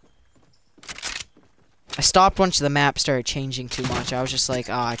 I stopped once the map started changing too much. I was just like,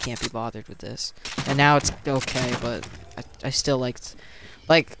 oh, I can't be bothered with this. And now it's okay, but I still liked...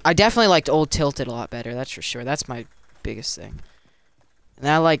 Like, I definitely liked Old Tilted a lot better, that's for sure. That's my biggest thing. And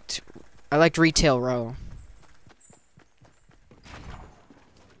I liked Retail Row.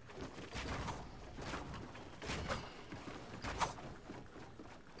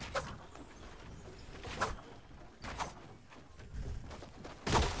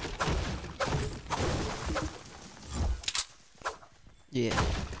 Yeah.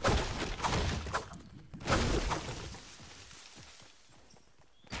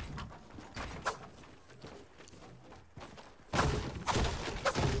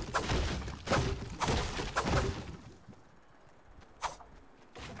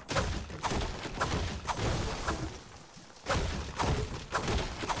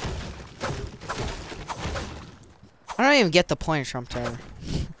 I don't even get the point of Trump Tower.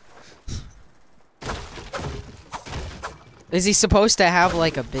 Is he supposed to have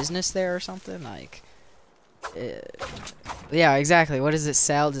like a business there or something? Like, yeah, exactly. What does it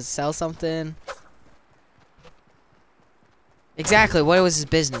sell? Does it sell something? Exactly. What was his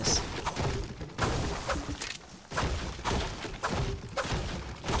business?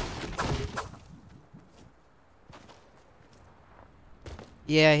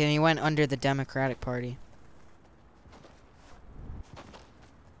 Yeah, and he went under the Democratic Party.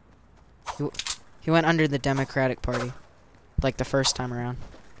 He went under the Democratic Party. Like the first time around.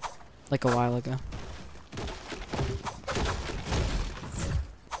 Like a while ago.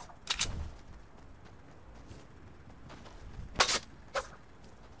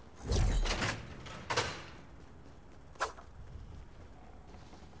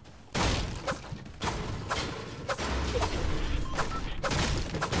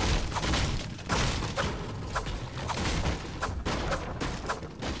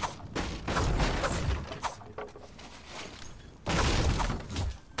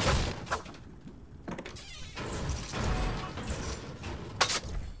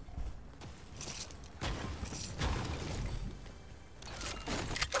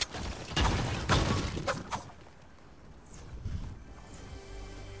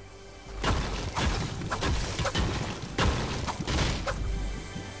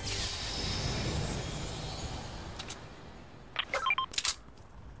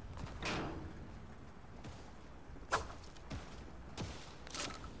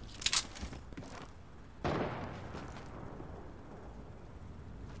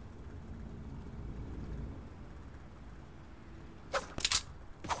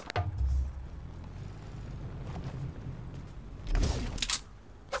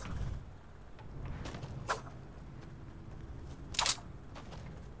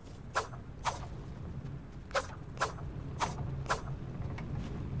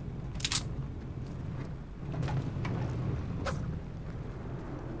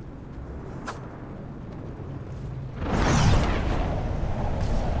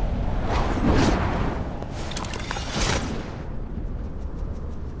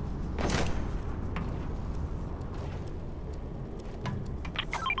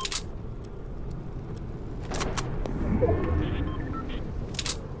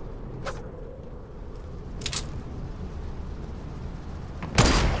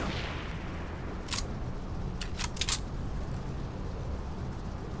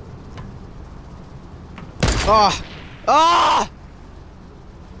 Oh! Oh!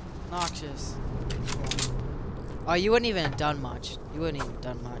 Noxious. Oh, you wouldn't even have done much. You wouldn't even have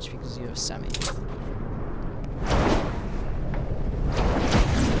done much because you have semi. Alright.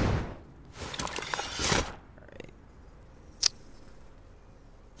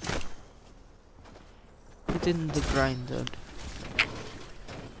 Put in the grinder.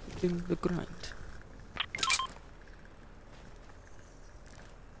 Put in the grind.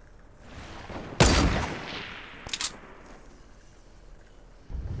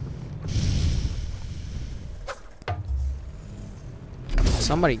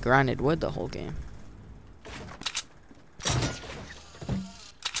 Somebody grinded wood the whole game.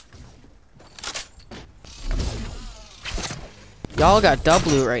 Y'all got dub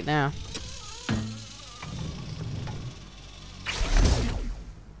loot right now.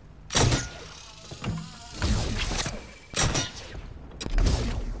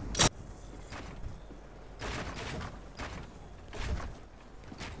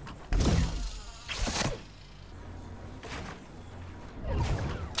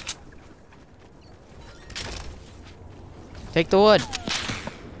 Take the wood.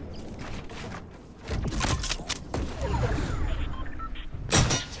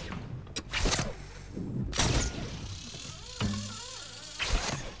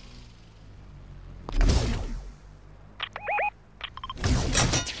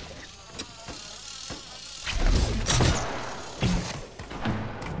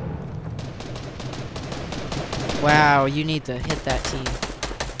 Wow, you need to hit that team.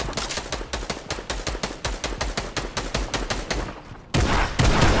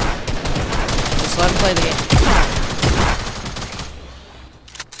 Just let him play the game.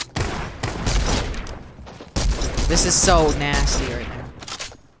 This is so nasty right now.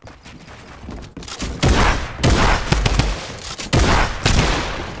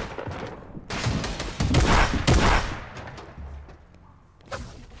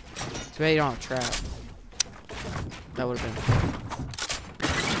 Too bad you don't have a trap. That would have been.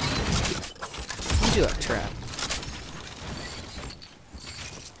 You do have a trap.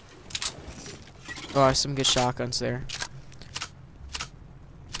 Oh, some good shotguns there.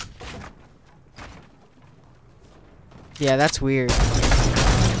 Yeah, that's weird. I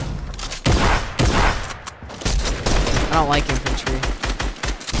don't like infantry.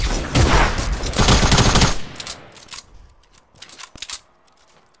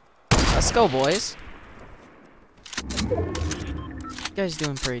 Let's go, boys. You guys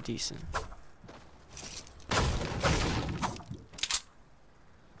doing pretty decent.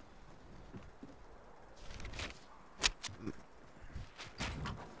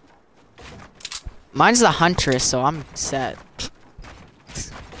 Mine's the Huntress, so I'm set.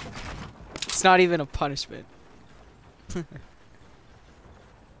 It's not even a punishment. Not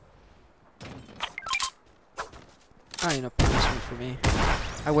even a punishment for me.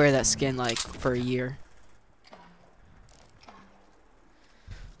 I wear that skin like for a year.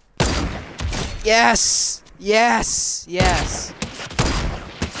 Yes! Yes! Yes!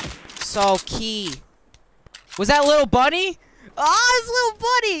 So key. Was that little bunny? Oh, it's little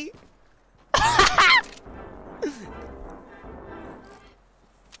bunny!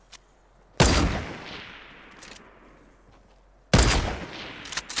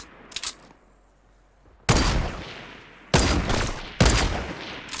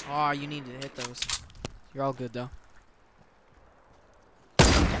 Oh, you need to hit those. You're all good though.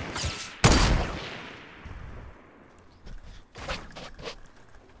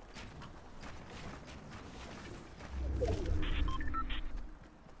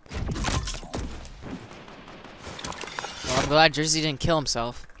 Well, I'm glad Drizzy didn't kill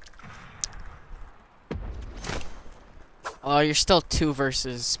himself. Oh, you're still 2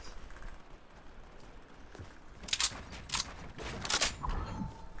 versus.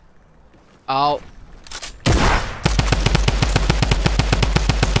 Oh.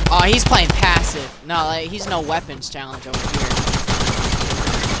 Oh, he's playing passive. No, like, he's no weapons challenge over here.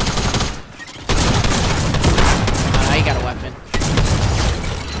 Oh, now you got a weapon.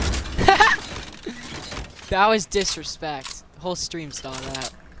 That was disrespect. The whole stream saw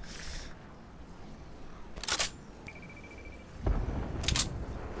that.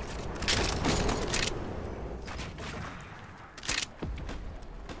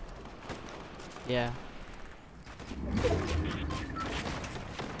 Yeah.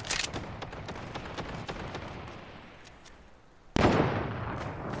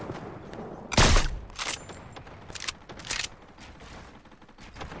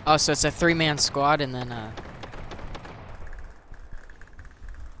 Oh, so it's a 3-man squad and then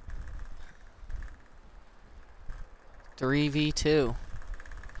 3v2.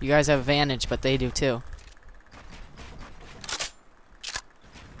 You guys have advantage, but they do too.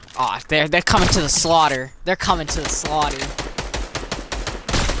 Aw, oh, they're coming to the slaughter. They're coming to the slaughter.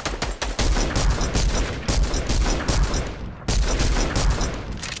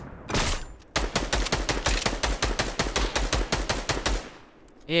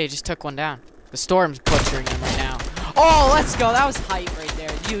 Yeah, he just took one down. The storm's butchering him right now. Oh, let's go. That was hype right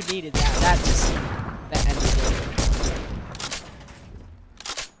there. You needed that. That ended it.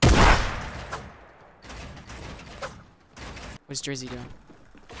 What's Drizzy doing?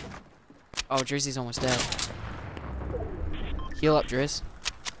 Oh, Drizzy's almost dead. Heal up, Drizz.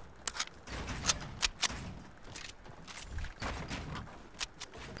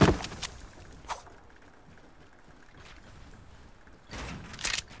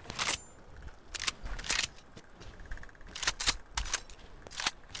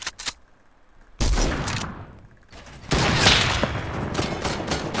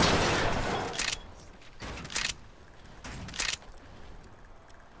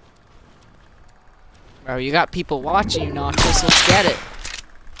 Bro, you got people watching you, Noctis. Let's get it.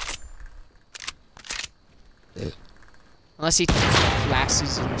 Unless he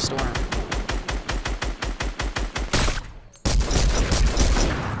flashes in a storm.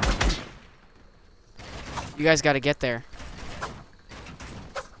 You guys gotta get there.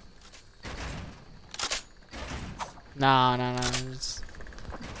 No.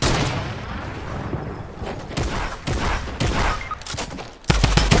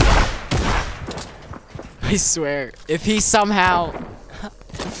 I swear, if he somehow...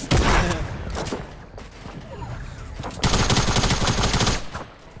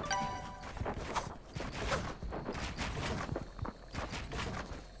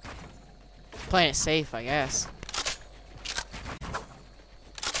 Playing it safe, I guess.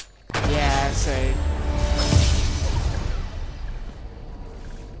 Yeah, I'd say.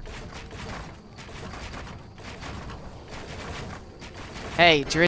 Hey, Drizzy.